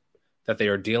they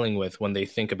are dealing with when they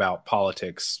think about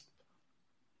politics,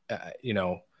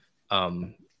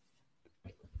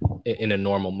 in a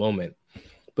normal moment.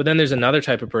 But then there's another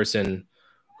type of person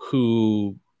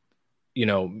who,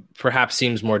 perhaps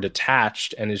seems more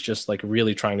detached and is just like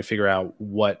really trying to figure out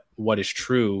what is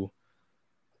true.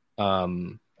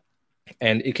 And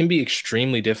it can be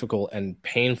extremely difficult and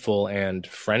painful and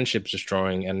friendship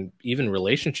destroying and even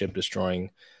relationship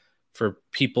destroying for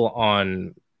people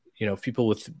on, people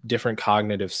with different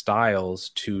cognitive styles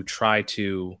to try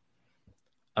to,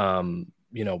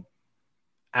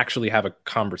 actually have a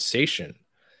conversation.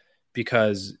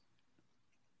 Because,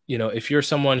 if you're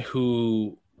someone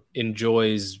who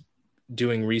enjoys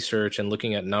doing research and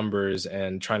looking at numbers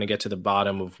and trying to get to the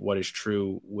bottom of what is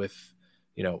true with,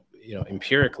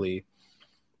 empirically,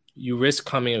 you risk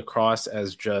coming across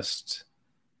as just,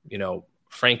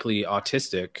 frankly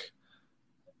autistic.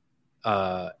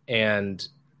 And,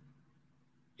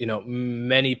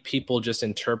 many people just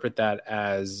interpret that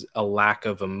as a lack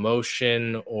of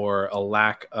emotion or a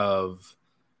lack of,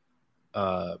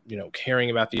 caring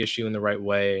about the issue in the right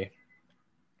way.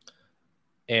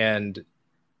 And,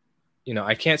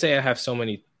 I can't say I have so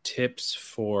many tips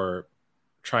for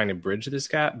trying to bridge this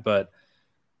gap, but,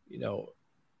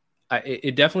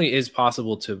 it definitely is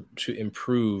possible to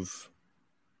improve.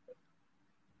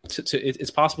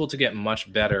 It's possible to get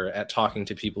much better at talking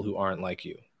to people who aren't like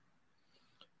you,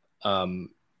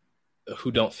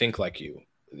 who don't think like you.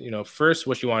 First,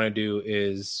 what you want to do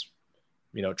is,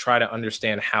 try to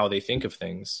understand how they think of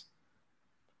things.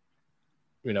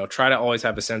 Try to always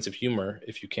have a sense of humor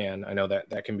if you can. I know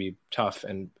that can be tough,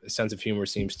 and a sense of humor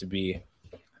seems to be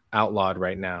outlawed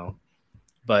right now.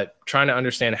 But trying to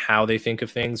understand how they think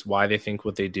of things, why they think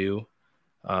what they do,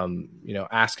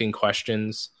 asking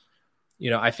questions.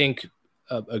 I think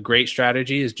a great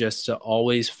strategy is just to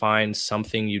always find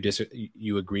something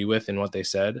you agree with in what they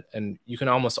said, and you can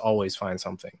almost always find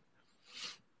something,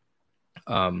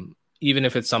 even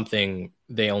if it's something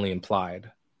they only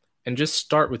implied, and just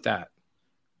start with that.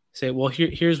 Say, well,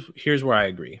 here's where I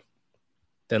agree.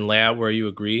 Then lay out where you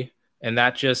agree, and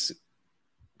that just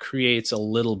creates a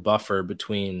little buffer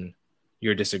between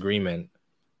your disagreement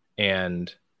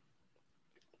and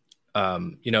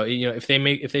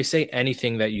if they say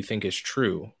anything that you think is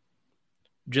true,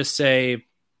 just say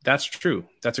that's true,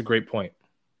 that's a great point,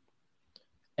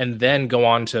 and then go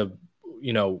on to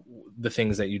the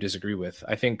things that you disagree with.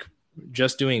 I think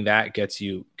just doing that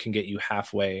can get you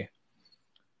halfway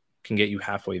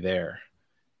there.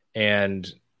 And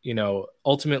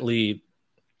ultimately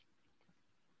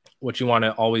what you want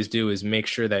to always do is make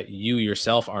sure that you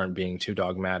yourself aren't being too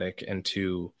dogmatic and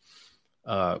too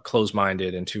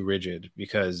close-minded and too rigid,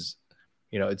 because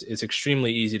it's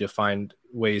extremely easy to find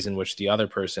ways in which the other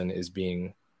person is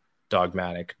being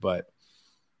dogmatic, but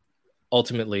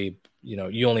ultimately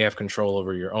you only have control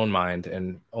over your own mind,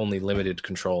 and only limited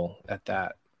control at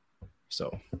that.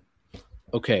 So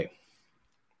okay,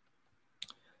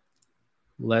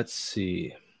 let's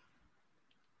see.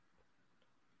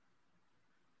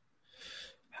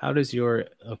 How does your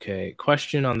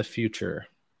question on the future?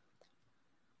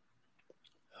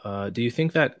 Do you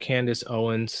think that Candace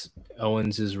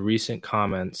Owens's recent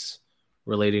comments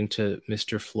relating to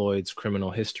Mr. Floyd's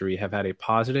criminal history have had a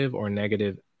positive or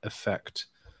negative effect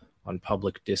on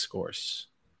public discourse?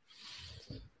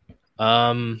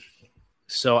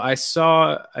 So I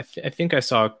think I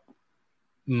saw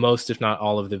most, if not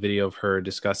all, of the video of her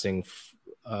discussing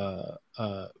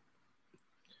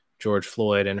George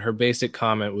Floyd, and her basic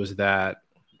comment was that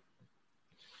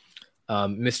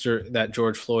that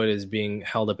George Floyd is being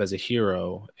held up as a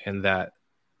hero, and that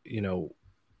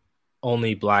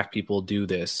only Black people do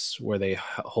this, where they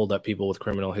hold up people with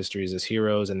criminal histories as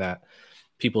heroes, and that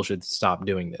people should stop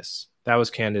doing this. That was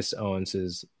Candace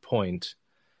Owens's point.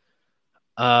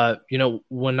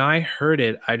 When I heard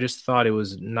it, I just thought it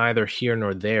was neither here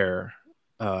nor there,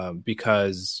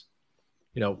 because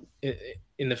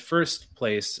in the first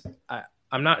place,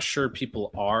 I'm not sure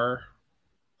people are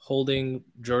holding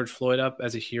George Floyd up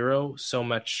as a hero so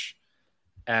much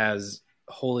as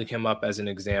holding him up as an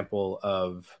example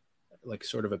of like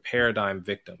sort of a paradigm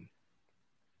victim.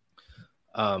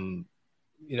 The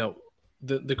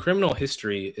criminal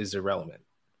history is irrelevant.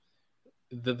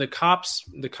 The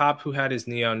cop who had his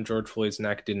knee on George Floyd's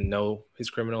neck didn't know his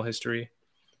criminal history.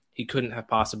 He couldn't have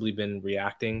possibly been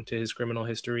reacting to his criminal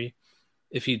history.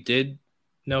 If he did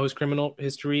know his criminal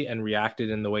history and reacted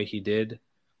in the way he did,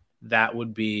 that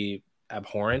would be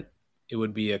abhorrent. It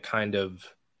would be a kind of,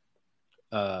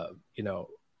 a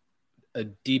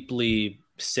deeply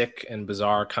sick and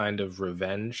bizarre kind of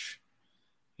revenge.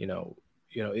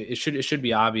 It should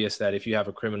be obvious that if you have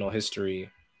a criminal history,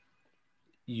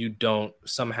 you don't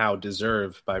somehow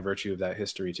deserve, by virtue of that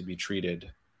history, to be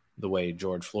treated the way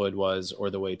George Floyd was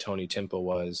or the way Tony Timpa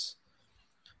was.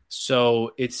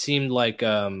 So it seemed like,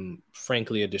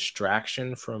 frankly, a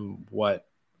distraction from what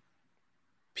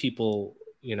people,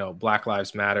 Black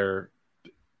Lives Matter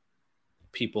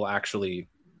people actually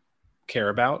care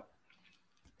about.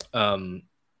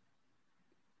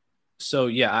 So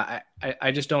yeah,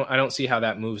 I just don't see how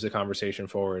that moves the conversation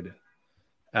forward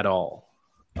at all.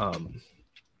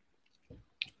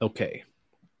 Okay.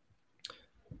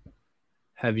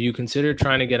 Have you considered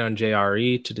trying to get on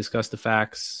JRE to discuss the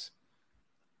facts?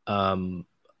 I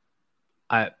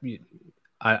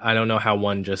don't know how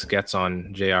one just gets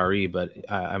on JRE, but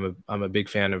I'm a big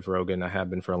fan of Rogan. I have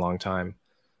been for a long time.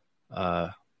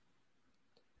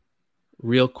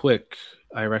 Real quick,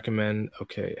 I recommend.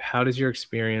 Okay, how does your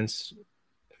experience?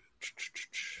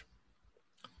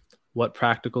 What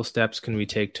practical steps can we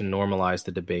take to normalize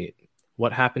the debate?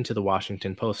 What happened to the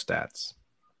Washington Post stats?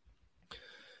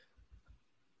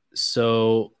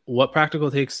 So, what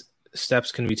practical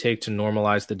steps can we take to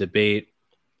normalize the debate?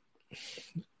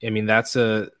 I mean, that's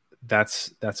a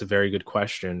very good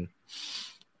question.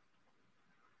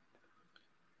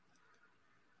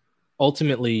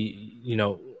 Ultimately,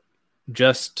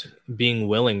 just being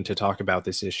willing to talk about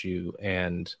this issue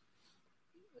and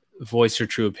voice your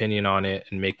true opinion on it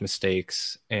and make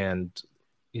mistakes, and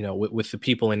with the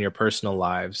people in your personal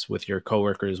lives, with your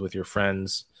coworkers, with your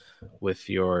friends, with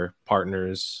your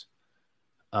partners,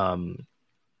 all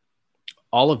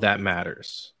of that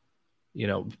matters.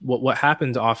 What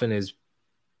happens often is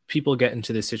people get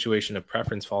into this situation of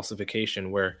preference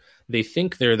falsification where they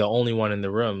think they're the only one in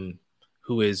the room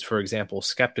who is, for example,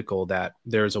 skeptical that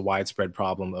there's a widespread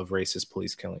problem of racist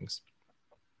police killings.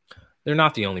 They're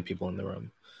not the only people in the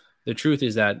room. The truth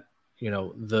is that,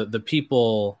 the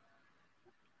people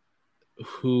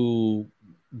who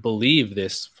believe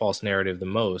this false narrative the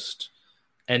most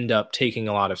end up taking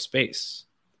a lot of space,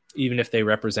 even if they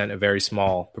represent a very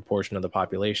small proportion of the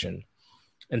population.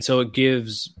 And so it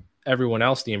gives everyone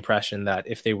else the impression that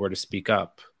if they were to speak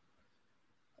up,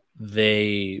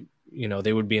 they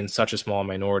would be in such a small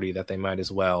minority that they might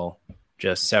as well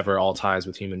just sever all ties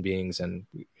with human beings and,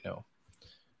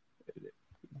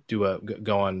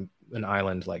 go on an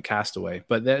island like Castaway.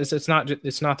 But it's not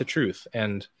the truth.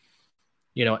 And,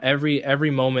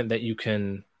 every moment that you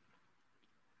can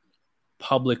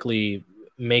publicly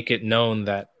make it known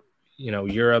that,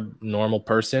 you're a normal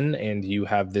person and you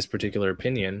have this particular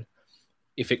opinion,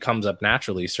 if it comes up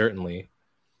naturally, certainly,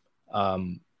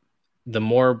 um, the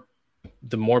more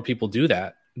people do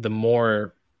that, the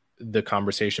more the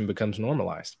conversation becomes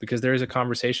normalized, because there is a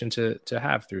conversation to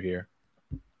have through here,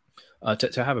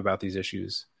 to have about these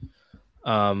issues.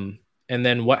 And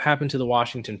then what happened to the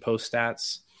Washington Post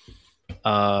stats?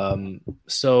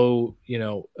 So,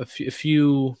 a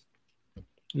few,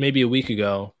 maybe a week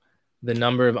ago, the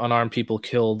number of unarmed people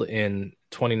killed in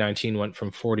 2019 went from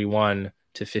 41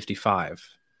 to 55.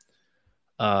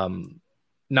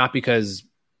 Not because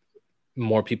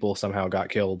more people somehow got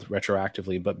killed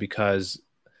retroactively, but because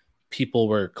people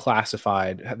were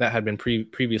classified that had been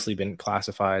previously been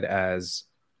classified as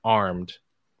armed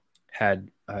had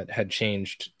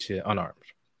changed to unarmed.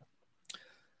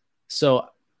 So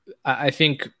I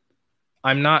think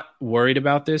I'm not worried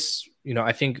about this.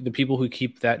 I think the people who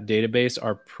keep that database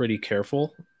are pretty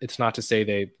careful. It's not to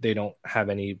say they don't have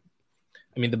any.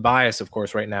 I mean, the bias, of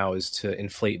course, right now is to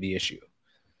inflate the issue.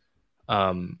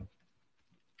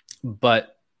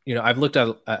 But I've looked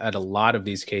at a lot of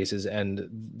these cases, and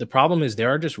the problem is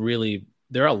there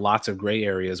are lots of gray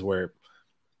areas where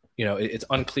it's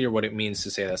unclear what it means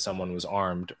to say that someone was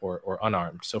armed or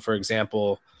unarmed. So, for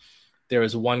example, there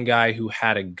was one guy who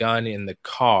had a gun in the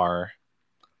car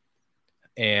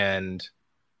and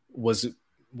was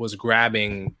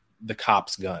grabbing the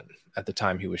cop's gun at the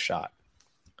time he was shot.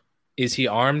 Is he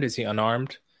armed? Is he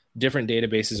unarmed? Different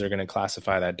databases are going to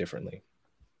classify that differently.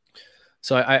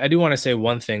 So I do want to say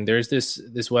one thing. There's this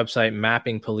website,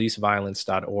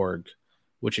 mappingpoliceviolence.org,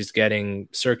 which is getting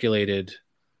circulated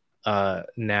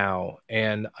now.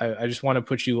 And I just want to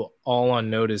put you all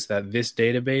on notice that this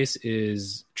database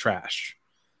is trash.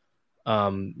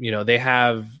 They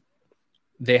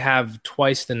have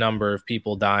twice the number of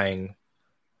people dying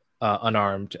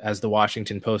unarmed as the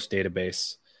Washington Post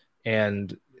database.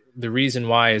 And the reason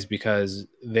why is because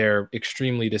they're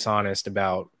extremely dishonest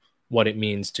about what it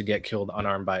means to get killed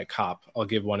unarmed by a cop. I'll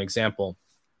give one example.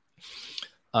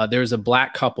 There's a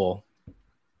black couple,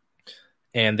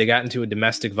 and they got into a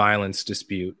domestic violence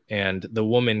dispute, and the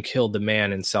woman killed the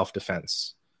man in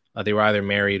self-defense. They were either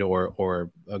married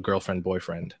or a girlfriend,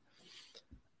 boyfriend.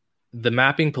 The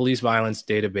Mapping Police Violence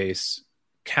database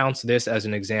counts this as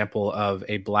an example of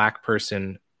a black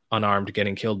person unarmed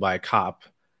getting killed by a cop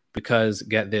because,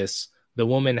 get this, the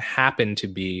woman happened to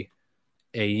be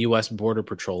a U.S. Border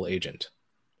Patrol agent,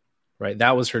 right?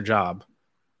 That was her job.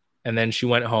 And then she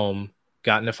went home,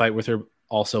 got in a fight with her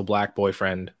also black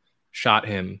boyfriend, shot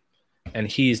him, and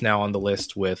he's now on the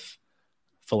list with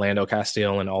Philando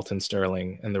Castile and Alton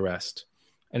Sterling and the rest.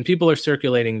 And people are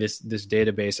circulating this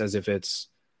database as if it's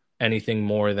anything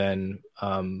more than,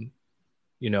 an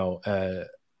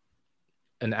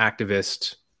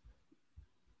activist,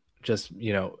 just,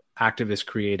 activist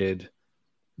created,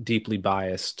 deeply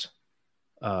biased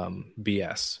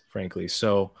BS, frankly.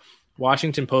 So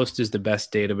Washington Post is the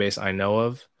best database I know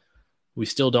of. We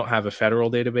still don't have a federal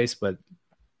database, but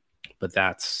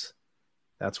that's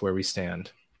where we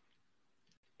stand.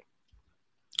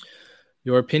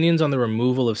 Your opinions on the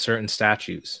removal of certain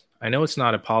statues. I know it's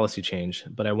not a policy change,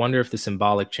 but I wonder if the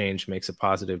symbolic change makes a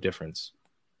positive difference.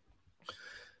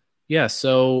 Yeah,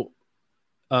 so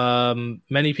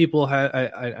many people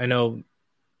I know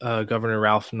Governor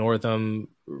Ralph Northam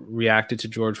reacted to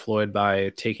George Floyd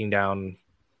by taking down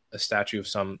a statue of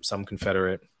some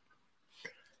Confederate.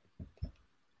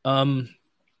 I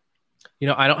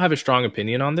don't have a strong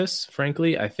opinion on this,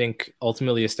 frankly. I think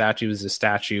ultimately a statue is a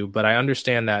statue, but I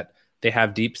understand that they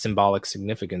have deep symbolic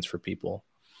significance for people.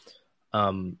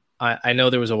 I know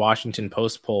there was a Washington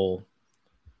Post poll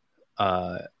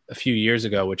a few years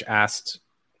ago which asked,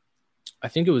 I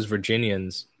think it was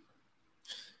Virginians,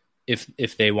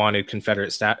 if they wanted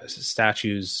Confederate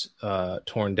statues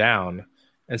torn down,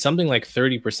 and something like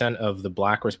 30% of the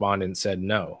black respondents said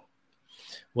no.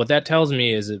 What that tells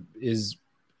me is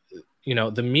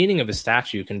the meaning of a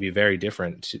statue can be very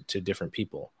different to different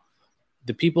people.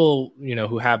 the people,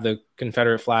 who have the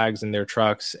Confederate flags in their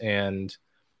trucks and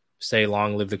say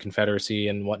 "Long live the Confederacy"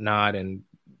 and whatnot, and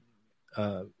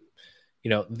uh,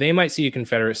 they might see a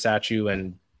Confederate statue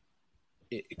and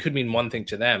it could mean one thing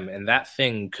to them, and that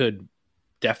thing could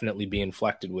definitely be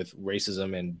inflected with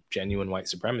racism and genuine white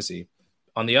supremacy.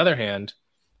 On the other hand,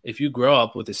 if you grow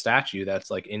up with a statue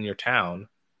that's like in your town,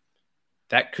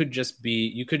 that could just be,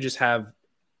 you could just have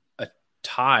a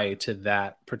tie to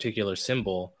that particular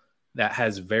symbol that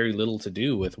has very little to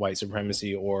do with white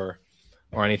supremacy or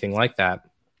anything like that.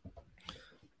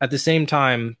 At the same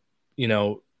time,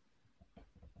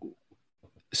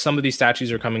 some of these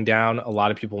statues are coming down. A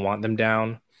lot of people want them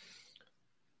down.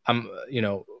 I'm, you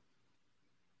know,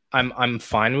 I'm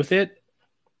fine with it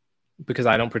because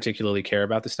I don't particularly care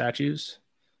about the statues.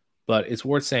 But it's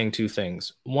worth saying two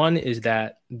things. One is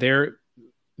that the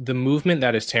movement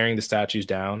that is tearing the statues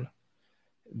down,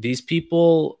 these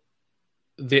people,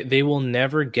 they will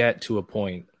never get to a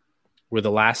point where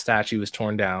the last statue is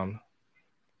torn down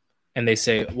and they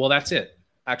say, well, that's it.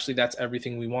 Actually, that's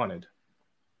everything we wanted.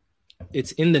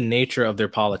 It's in the nature of their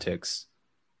politics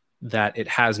that it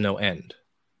has no end.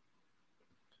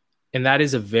 And that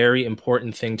is a very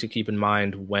important thing to keep in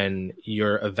mind when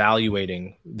you're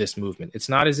evaluating this movement. It's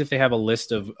not as if they have a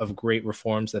list of great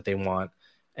reforms that they want.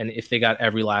 And if they got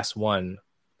every last one,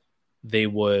 they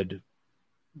would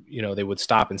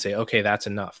stop and say, okay, that's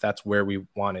enough. That's where we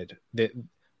wanted.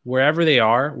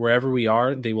 Wherever we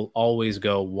are, they will always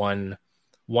go one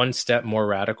step more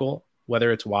radical,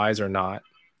 whether it's wise or not.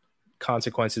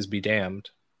 Consequences be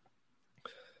damned.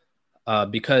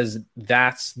 Because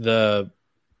that's the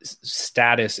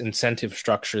status incentive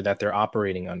structure that they're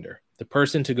operating under. The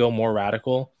person to go more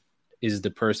radical is the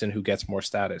person who gets more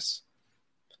status.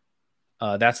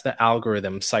 That's the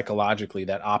algorithm psychologically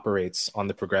that operates on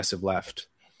the progressive left.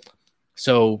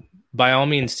 So by all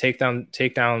means, take down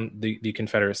the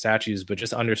Confederate statues, but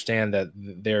just understand that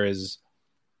there is,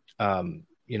 there's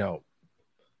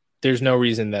no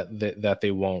reason that they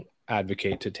won't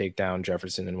advocate to take down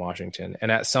Jefferson and Washington.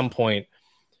 And at some point,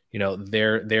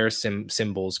 their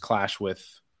symbols clash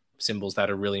with symbols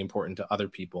that are really important to other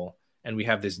people. And we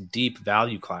have this deep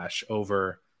value clash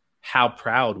over how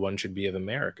proud one should be of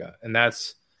America. And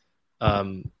that's,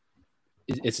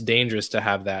 it's dangerous to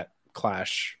have that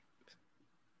clash.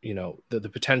 The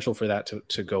potential for that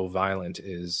to go violent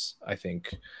is, I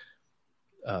think,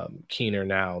 keener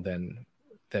now than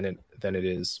it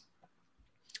is,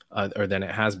 or than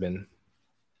it has been.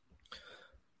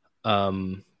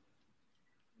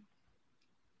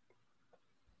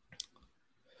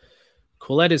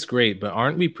 Colette is great, but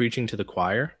aren't we preaching to the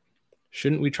choir?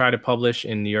 Shouldn't we try to publish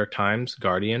in New York Times,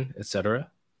 Guardian, etc.?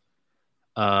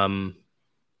 Yeah,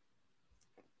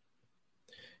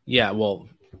 well,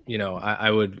 I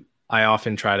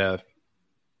often try to,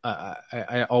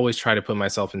 I always try to put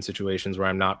myself in situations where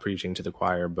I'm not preaching to the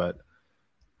choir, but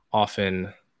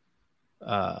often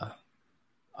I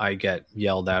get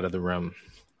yelled out of the room.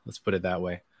 Let's put it that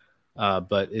way.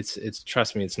 But it's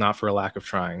trust me, it's not for a lack of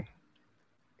trying.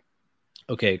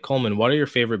 Okay, Coleman, what are your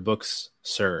favorite books,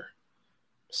 sir?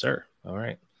 Sir, all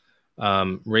right.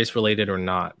 Race related or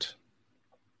not?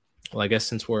 Well, I guess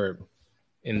since we're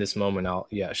in this moment,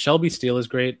 Shelby Steele is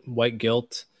great. White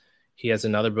Guilt. He has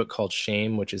another book called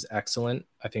Shame, which is excellent.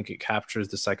 I think it captures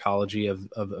the psychology of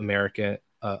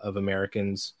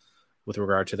Americans with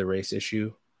regard to the race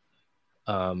issue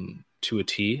to a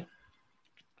T.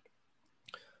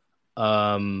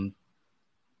 John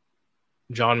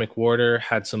McWhorter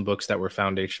had some books that were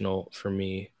foundational for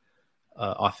me.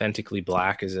 Authentically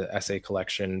Black is an essay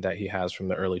collection that he has from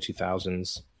the early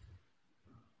 2000s.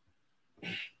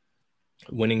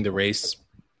 Winning the Race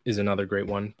is another great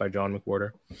one by John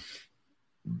McWhorter.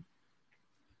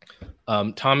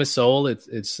 Thomas Sowell,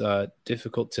 it's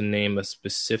difficult to name a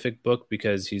specific book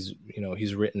because he's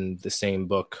written the same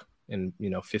book in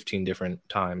 15 different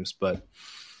times, but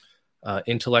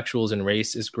Intellectuals and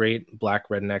Race is great. Black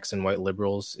Rednecks and White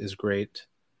Liberals is great.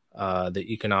 The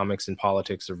Economics and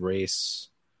Politics of Race.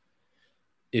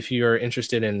 If you're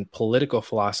interested in political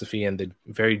philosophy and the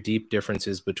very deep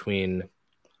differences between,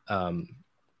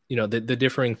 the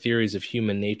differing theories of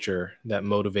human nature that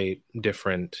motivate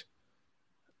different,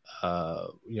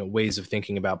 ways of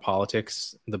thinking about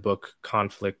politics, the book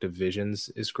Conflict of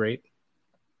Visions is great.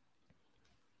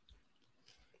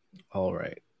 All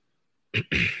right.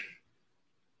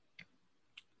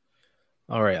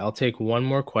 All right, I'll take one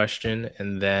more question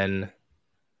and then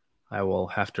I will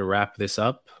have to wrap this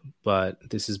up. But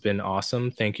this has been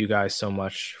awesome. Thank you guys so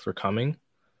much for coming.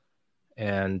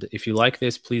 And if you like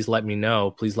this, please let me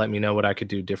know. Please let me know what I could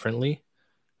do differently.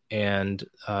 and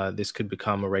this could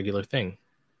become a regular thing.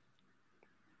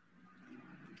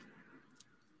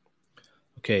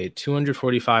 Okay,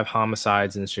 245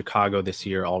 homicides in Chicago this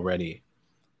year already.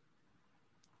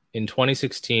 In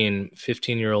 2016,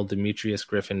 15-year-old Demetrius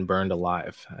Griffin burned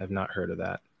alive. I have not heard of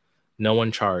that. No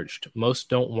one charged. Most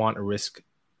don't want to risk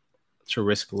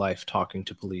life talking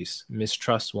to police.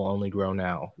 Mistrust will only grow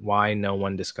now. Why no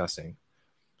one discussing?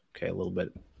 Okay, a little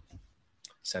bit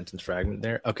sentence fragment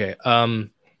there. Okay.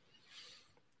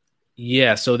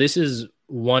 Yeah, so this is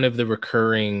one of the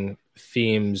recurring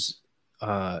themes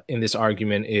in this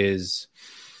argument is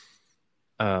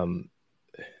black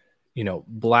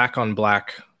on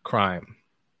black crime.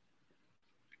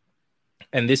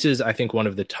 And this is, I think, one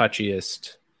of the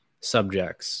touchiest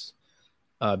subjects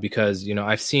because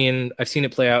I've seen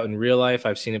it play out in real life.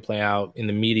 I've seen it play out in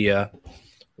the media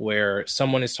where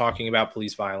someone is talking about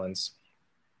police violence,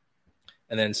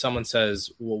 and then someone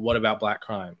says, "Well, what about black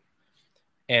crime?"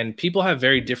 And people have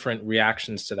very different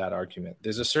reactions to that argument.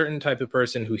 There's a certain type of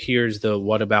person who hears the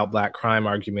 "what about black crime"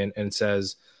 argument and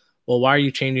says, "Well, why are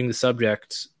you changing the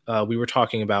subject? We were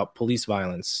talking about police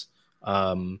violence."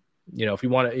 If you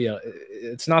want to,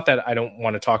 it's not that I don't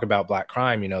want to talk about black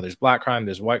crime. There's black crime,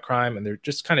 there's white crime, and they're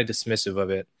just kind of dismissive of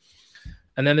it.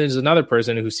 And then there's another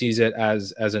person who sees it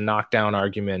as a knockdown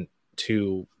argument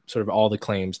to sort of all the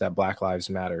claims that Black Lives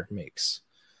Matter makes.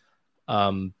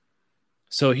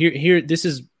 So here, this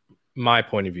is my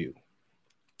point of view.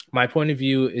 My point of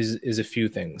view is a few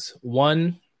things.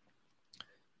 One,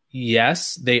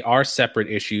 yes, they are separate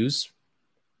issues,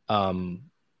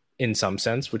 in some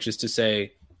sense, which is to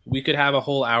say, we could have a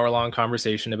whole hour-long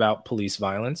conversation about police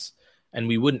violence, and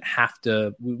we wouldn't have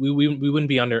to. We wouldn't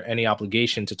be under any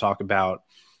obligation to talk about,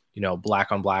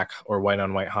 black on black or white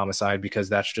on white homicide, because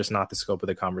that's just not the scope of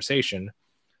the conversation.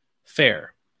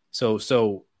 Fair.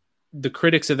 So the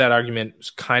critics of that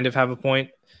argument kind of have a point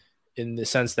in the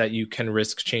sense that you can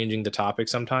risk changing the topic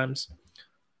sometimes.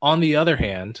 On the other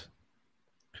hand,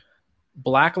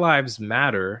 Black Lives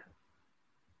Matter,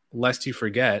 lest you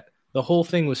forget, the whole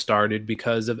thing was started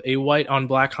because of a white on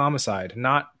black homicide,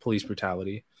 not police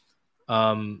brutality.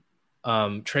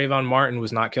 Trayvon Martin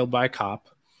was not killed by a cop.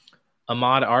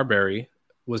 Ahmaud Arbery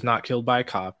was not killed by a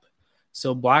cop.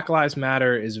 So Black Lives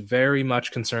Matter is very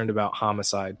much concerned about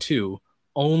homicide too,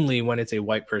 only when it's a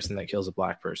white person that kills a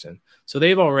black person. So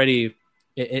they've already,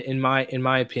 in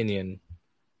my opinion,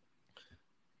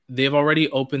 they've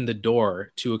already opened the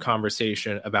door to a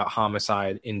conversation about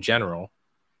homicide in general.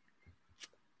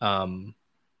 And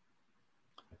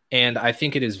I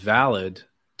think it is valid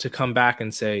to come back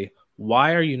and say,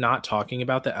 why are you not talking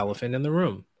about the elephant in the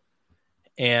room?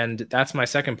 And that's my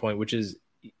second point, which is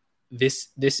this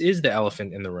is the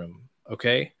elephant in the room.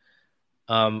 Okay.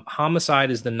 Homicide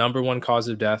is the number one cause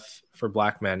of death for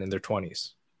black men in their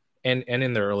 20s and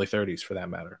in their early 30s, for that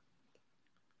matter.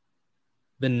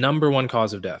 The number one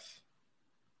cause of death.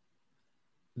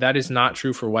 That is not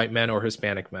true for white men or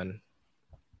Hispanic men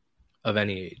of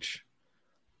any age.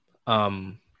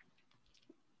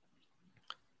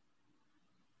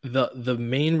 The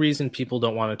main reason people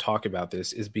don't want to talk about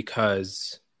this is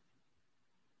because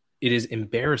it is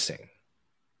embarrassing.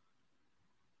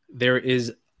 There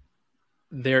is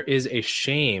a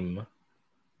shame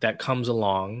that comes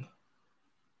along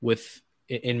with,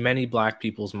 in many black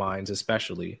people's minds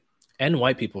especially, and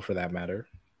white people for that matter,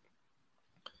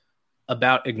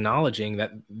 about acknowledging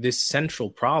that this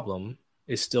central problem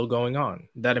is still going on,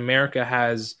 that America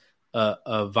has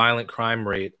a violent crime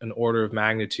rate an order of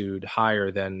magnitude higher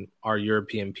than our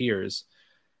European peers.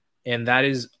 And that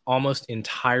is almost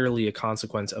entirely a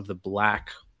consequence of the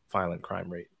black violent crime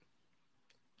rate.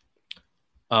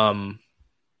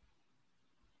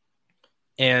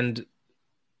 And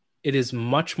it is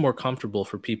much more comfortable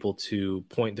for people to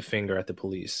point the finger at the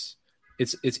police.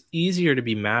 It's easier to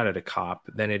be mad at a cop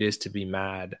than it is to be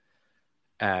mad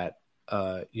at,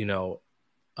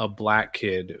 a black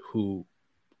kid who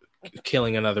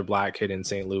killing another black kid in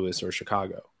St. Louis or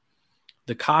Chicago.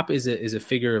 The cop is a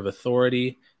figure of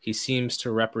authority. He seems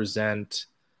to represent,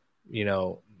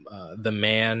 the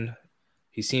man.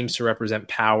 He seems to represent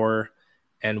power,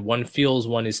 and one feels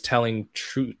one is telling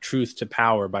truth to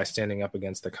power by standing up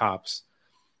against the cops.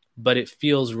 But it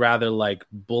feels rather like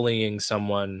bullying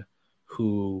someone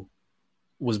who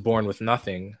was born with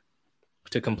nothing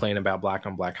to complain about black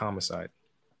on black homicide.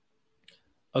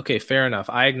 Okay, fair enough.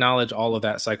 I acknowledge all of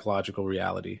that psychological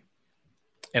reality.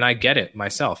 And I get it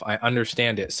myself. I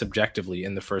understand it subjectively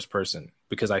in the first person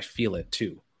because I feel it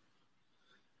too.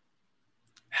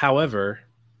 However,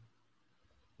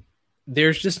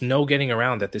 there's just no getting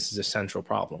around that this is a central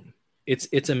problem.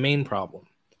 It's a main problem.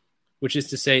 which is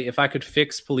to say, if I could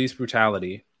fix police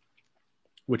brutality,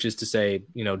 which is to say,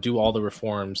 do all the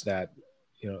reforms that,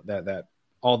 that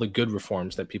all the good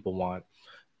reforms that people want,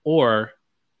 or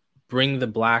bring the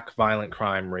black violent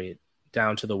crime rate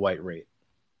down to the white rate,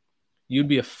 you'd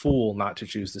be a fool not to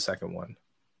choose the second one.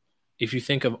 If you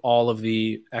think of all of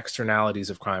the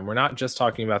externalities of crime, we're not just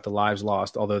talking about the lives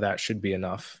lost, although that should be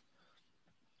enough.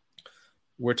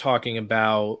 We're talking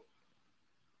about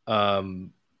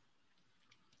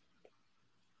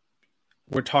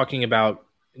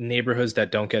neighborhoods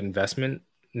that don't get investment,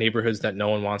 neighborhoods that no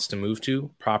one wants to move to,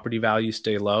 property values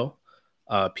stay low,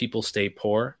 people stay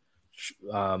poor,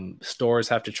 stores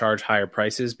have to charge higher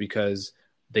prices because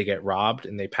they get robbed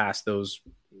and they pass those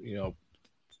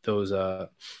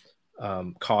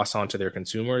costs onto their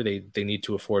consumer. They need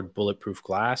to afford bulletproof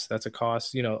glass. That's a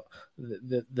cost.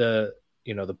 The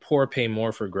poor pay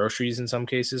more for groceries in some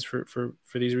cases for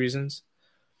these reasons.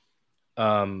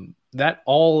 That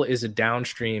all is a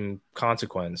downstream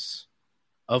consequence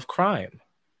of crime.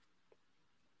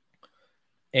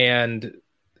 And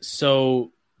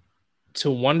so to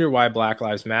wonder why Black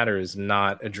Lives Matter is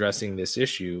not addressing this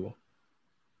issue,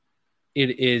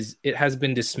 it has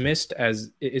been dismissed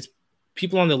as it's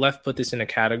people on the left put this in a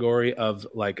category of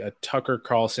like a Tucker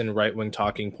Carlson right-wing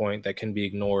talking point that can be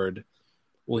ignored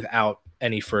without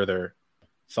any further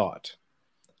thought.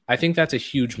 I think that's a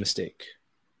huge mistake.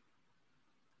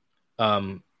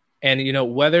 And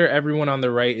whether everyone on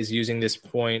the right is using this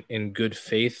point in good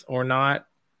faith or not,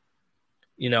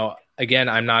 again,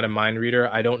 I'm not a mind reader.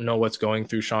 I don't know what's going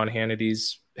through Sean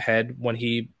Hannity's head when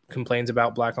he complains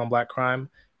about black on black crime.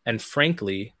 And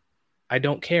frankly, I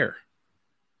don't care.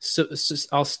 So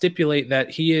I'll stipulate that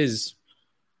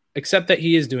except that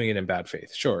he is doing it in bad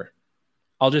faith. Sure.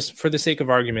 I'll just, for the sake of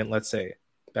argument, let's say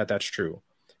that that's true.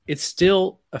 It's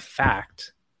still a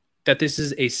fact that this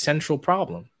is a central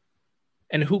problem.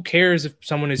 And who cares if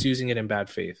someone is using it in bad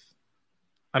faith?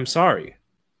 I'm sorry.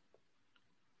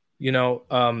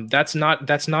 That's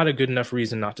not a good enough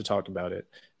reason not to talk about it.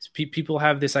 People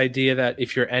have this idea that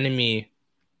if your enemy,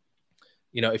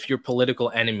 if your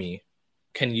political enemy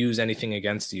can use anything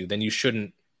against you, then you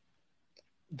shouldn't.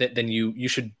 Then you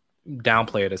should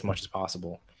downplay it as much as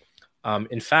possible.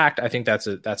 In fact, I think that's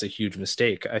a huge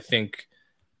mistake. I think,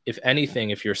 if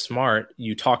anything, if you're smart,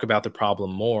 you talk about the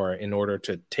problem more in order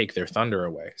to take their thunder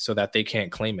away so that they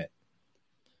can't claim it.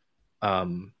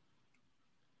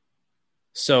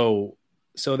 So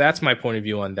that's my point of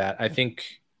view on that. I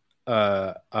think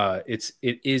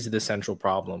it is the central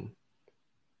problem,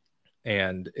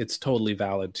 and it's totally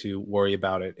valid to worry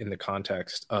about it in the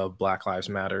context of Black Lives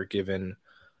Matter, given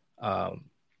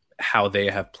how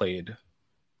they have played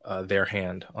their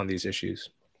hand on these issues.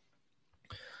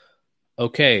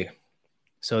 Okay,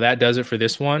 so that does it for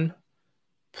this one.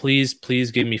 Please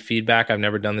give me feedback. I've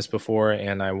never done this before,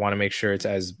 and I want to make sure it's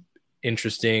as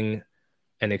interesting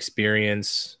an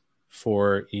experience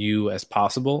for you as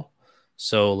possible.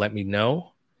 So let me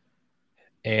know.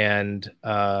 And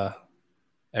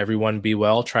everyone be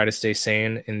well. Try to stay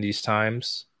sane in these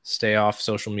times. Stay off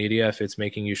social media if it's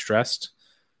making you stressed.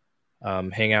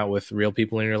 Hang out with real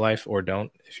people in your life, or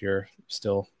don't if you're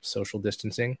still social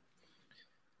distancing.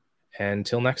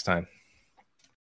 Until next time.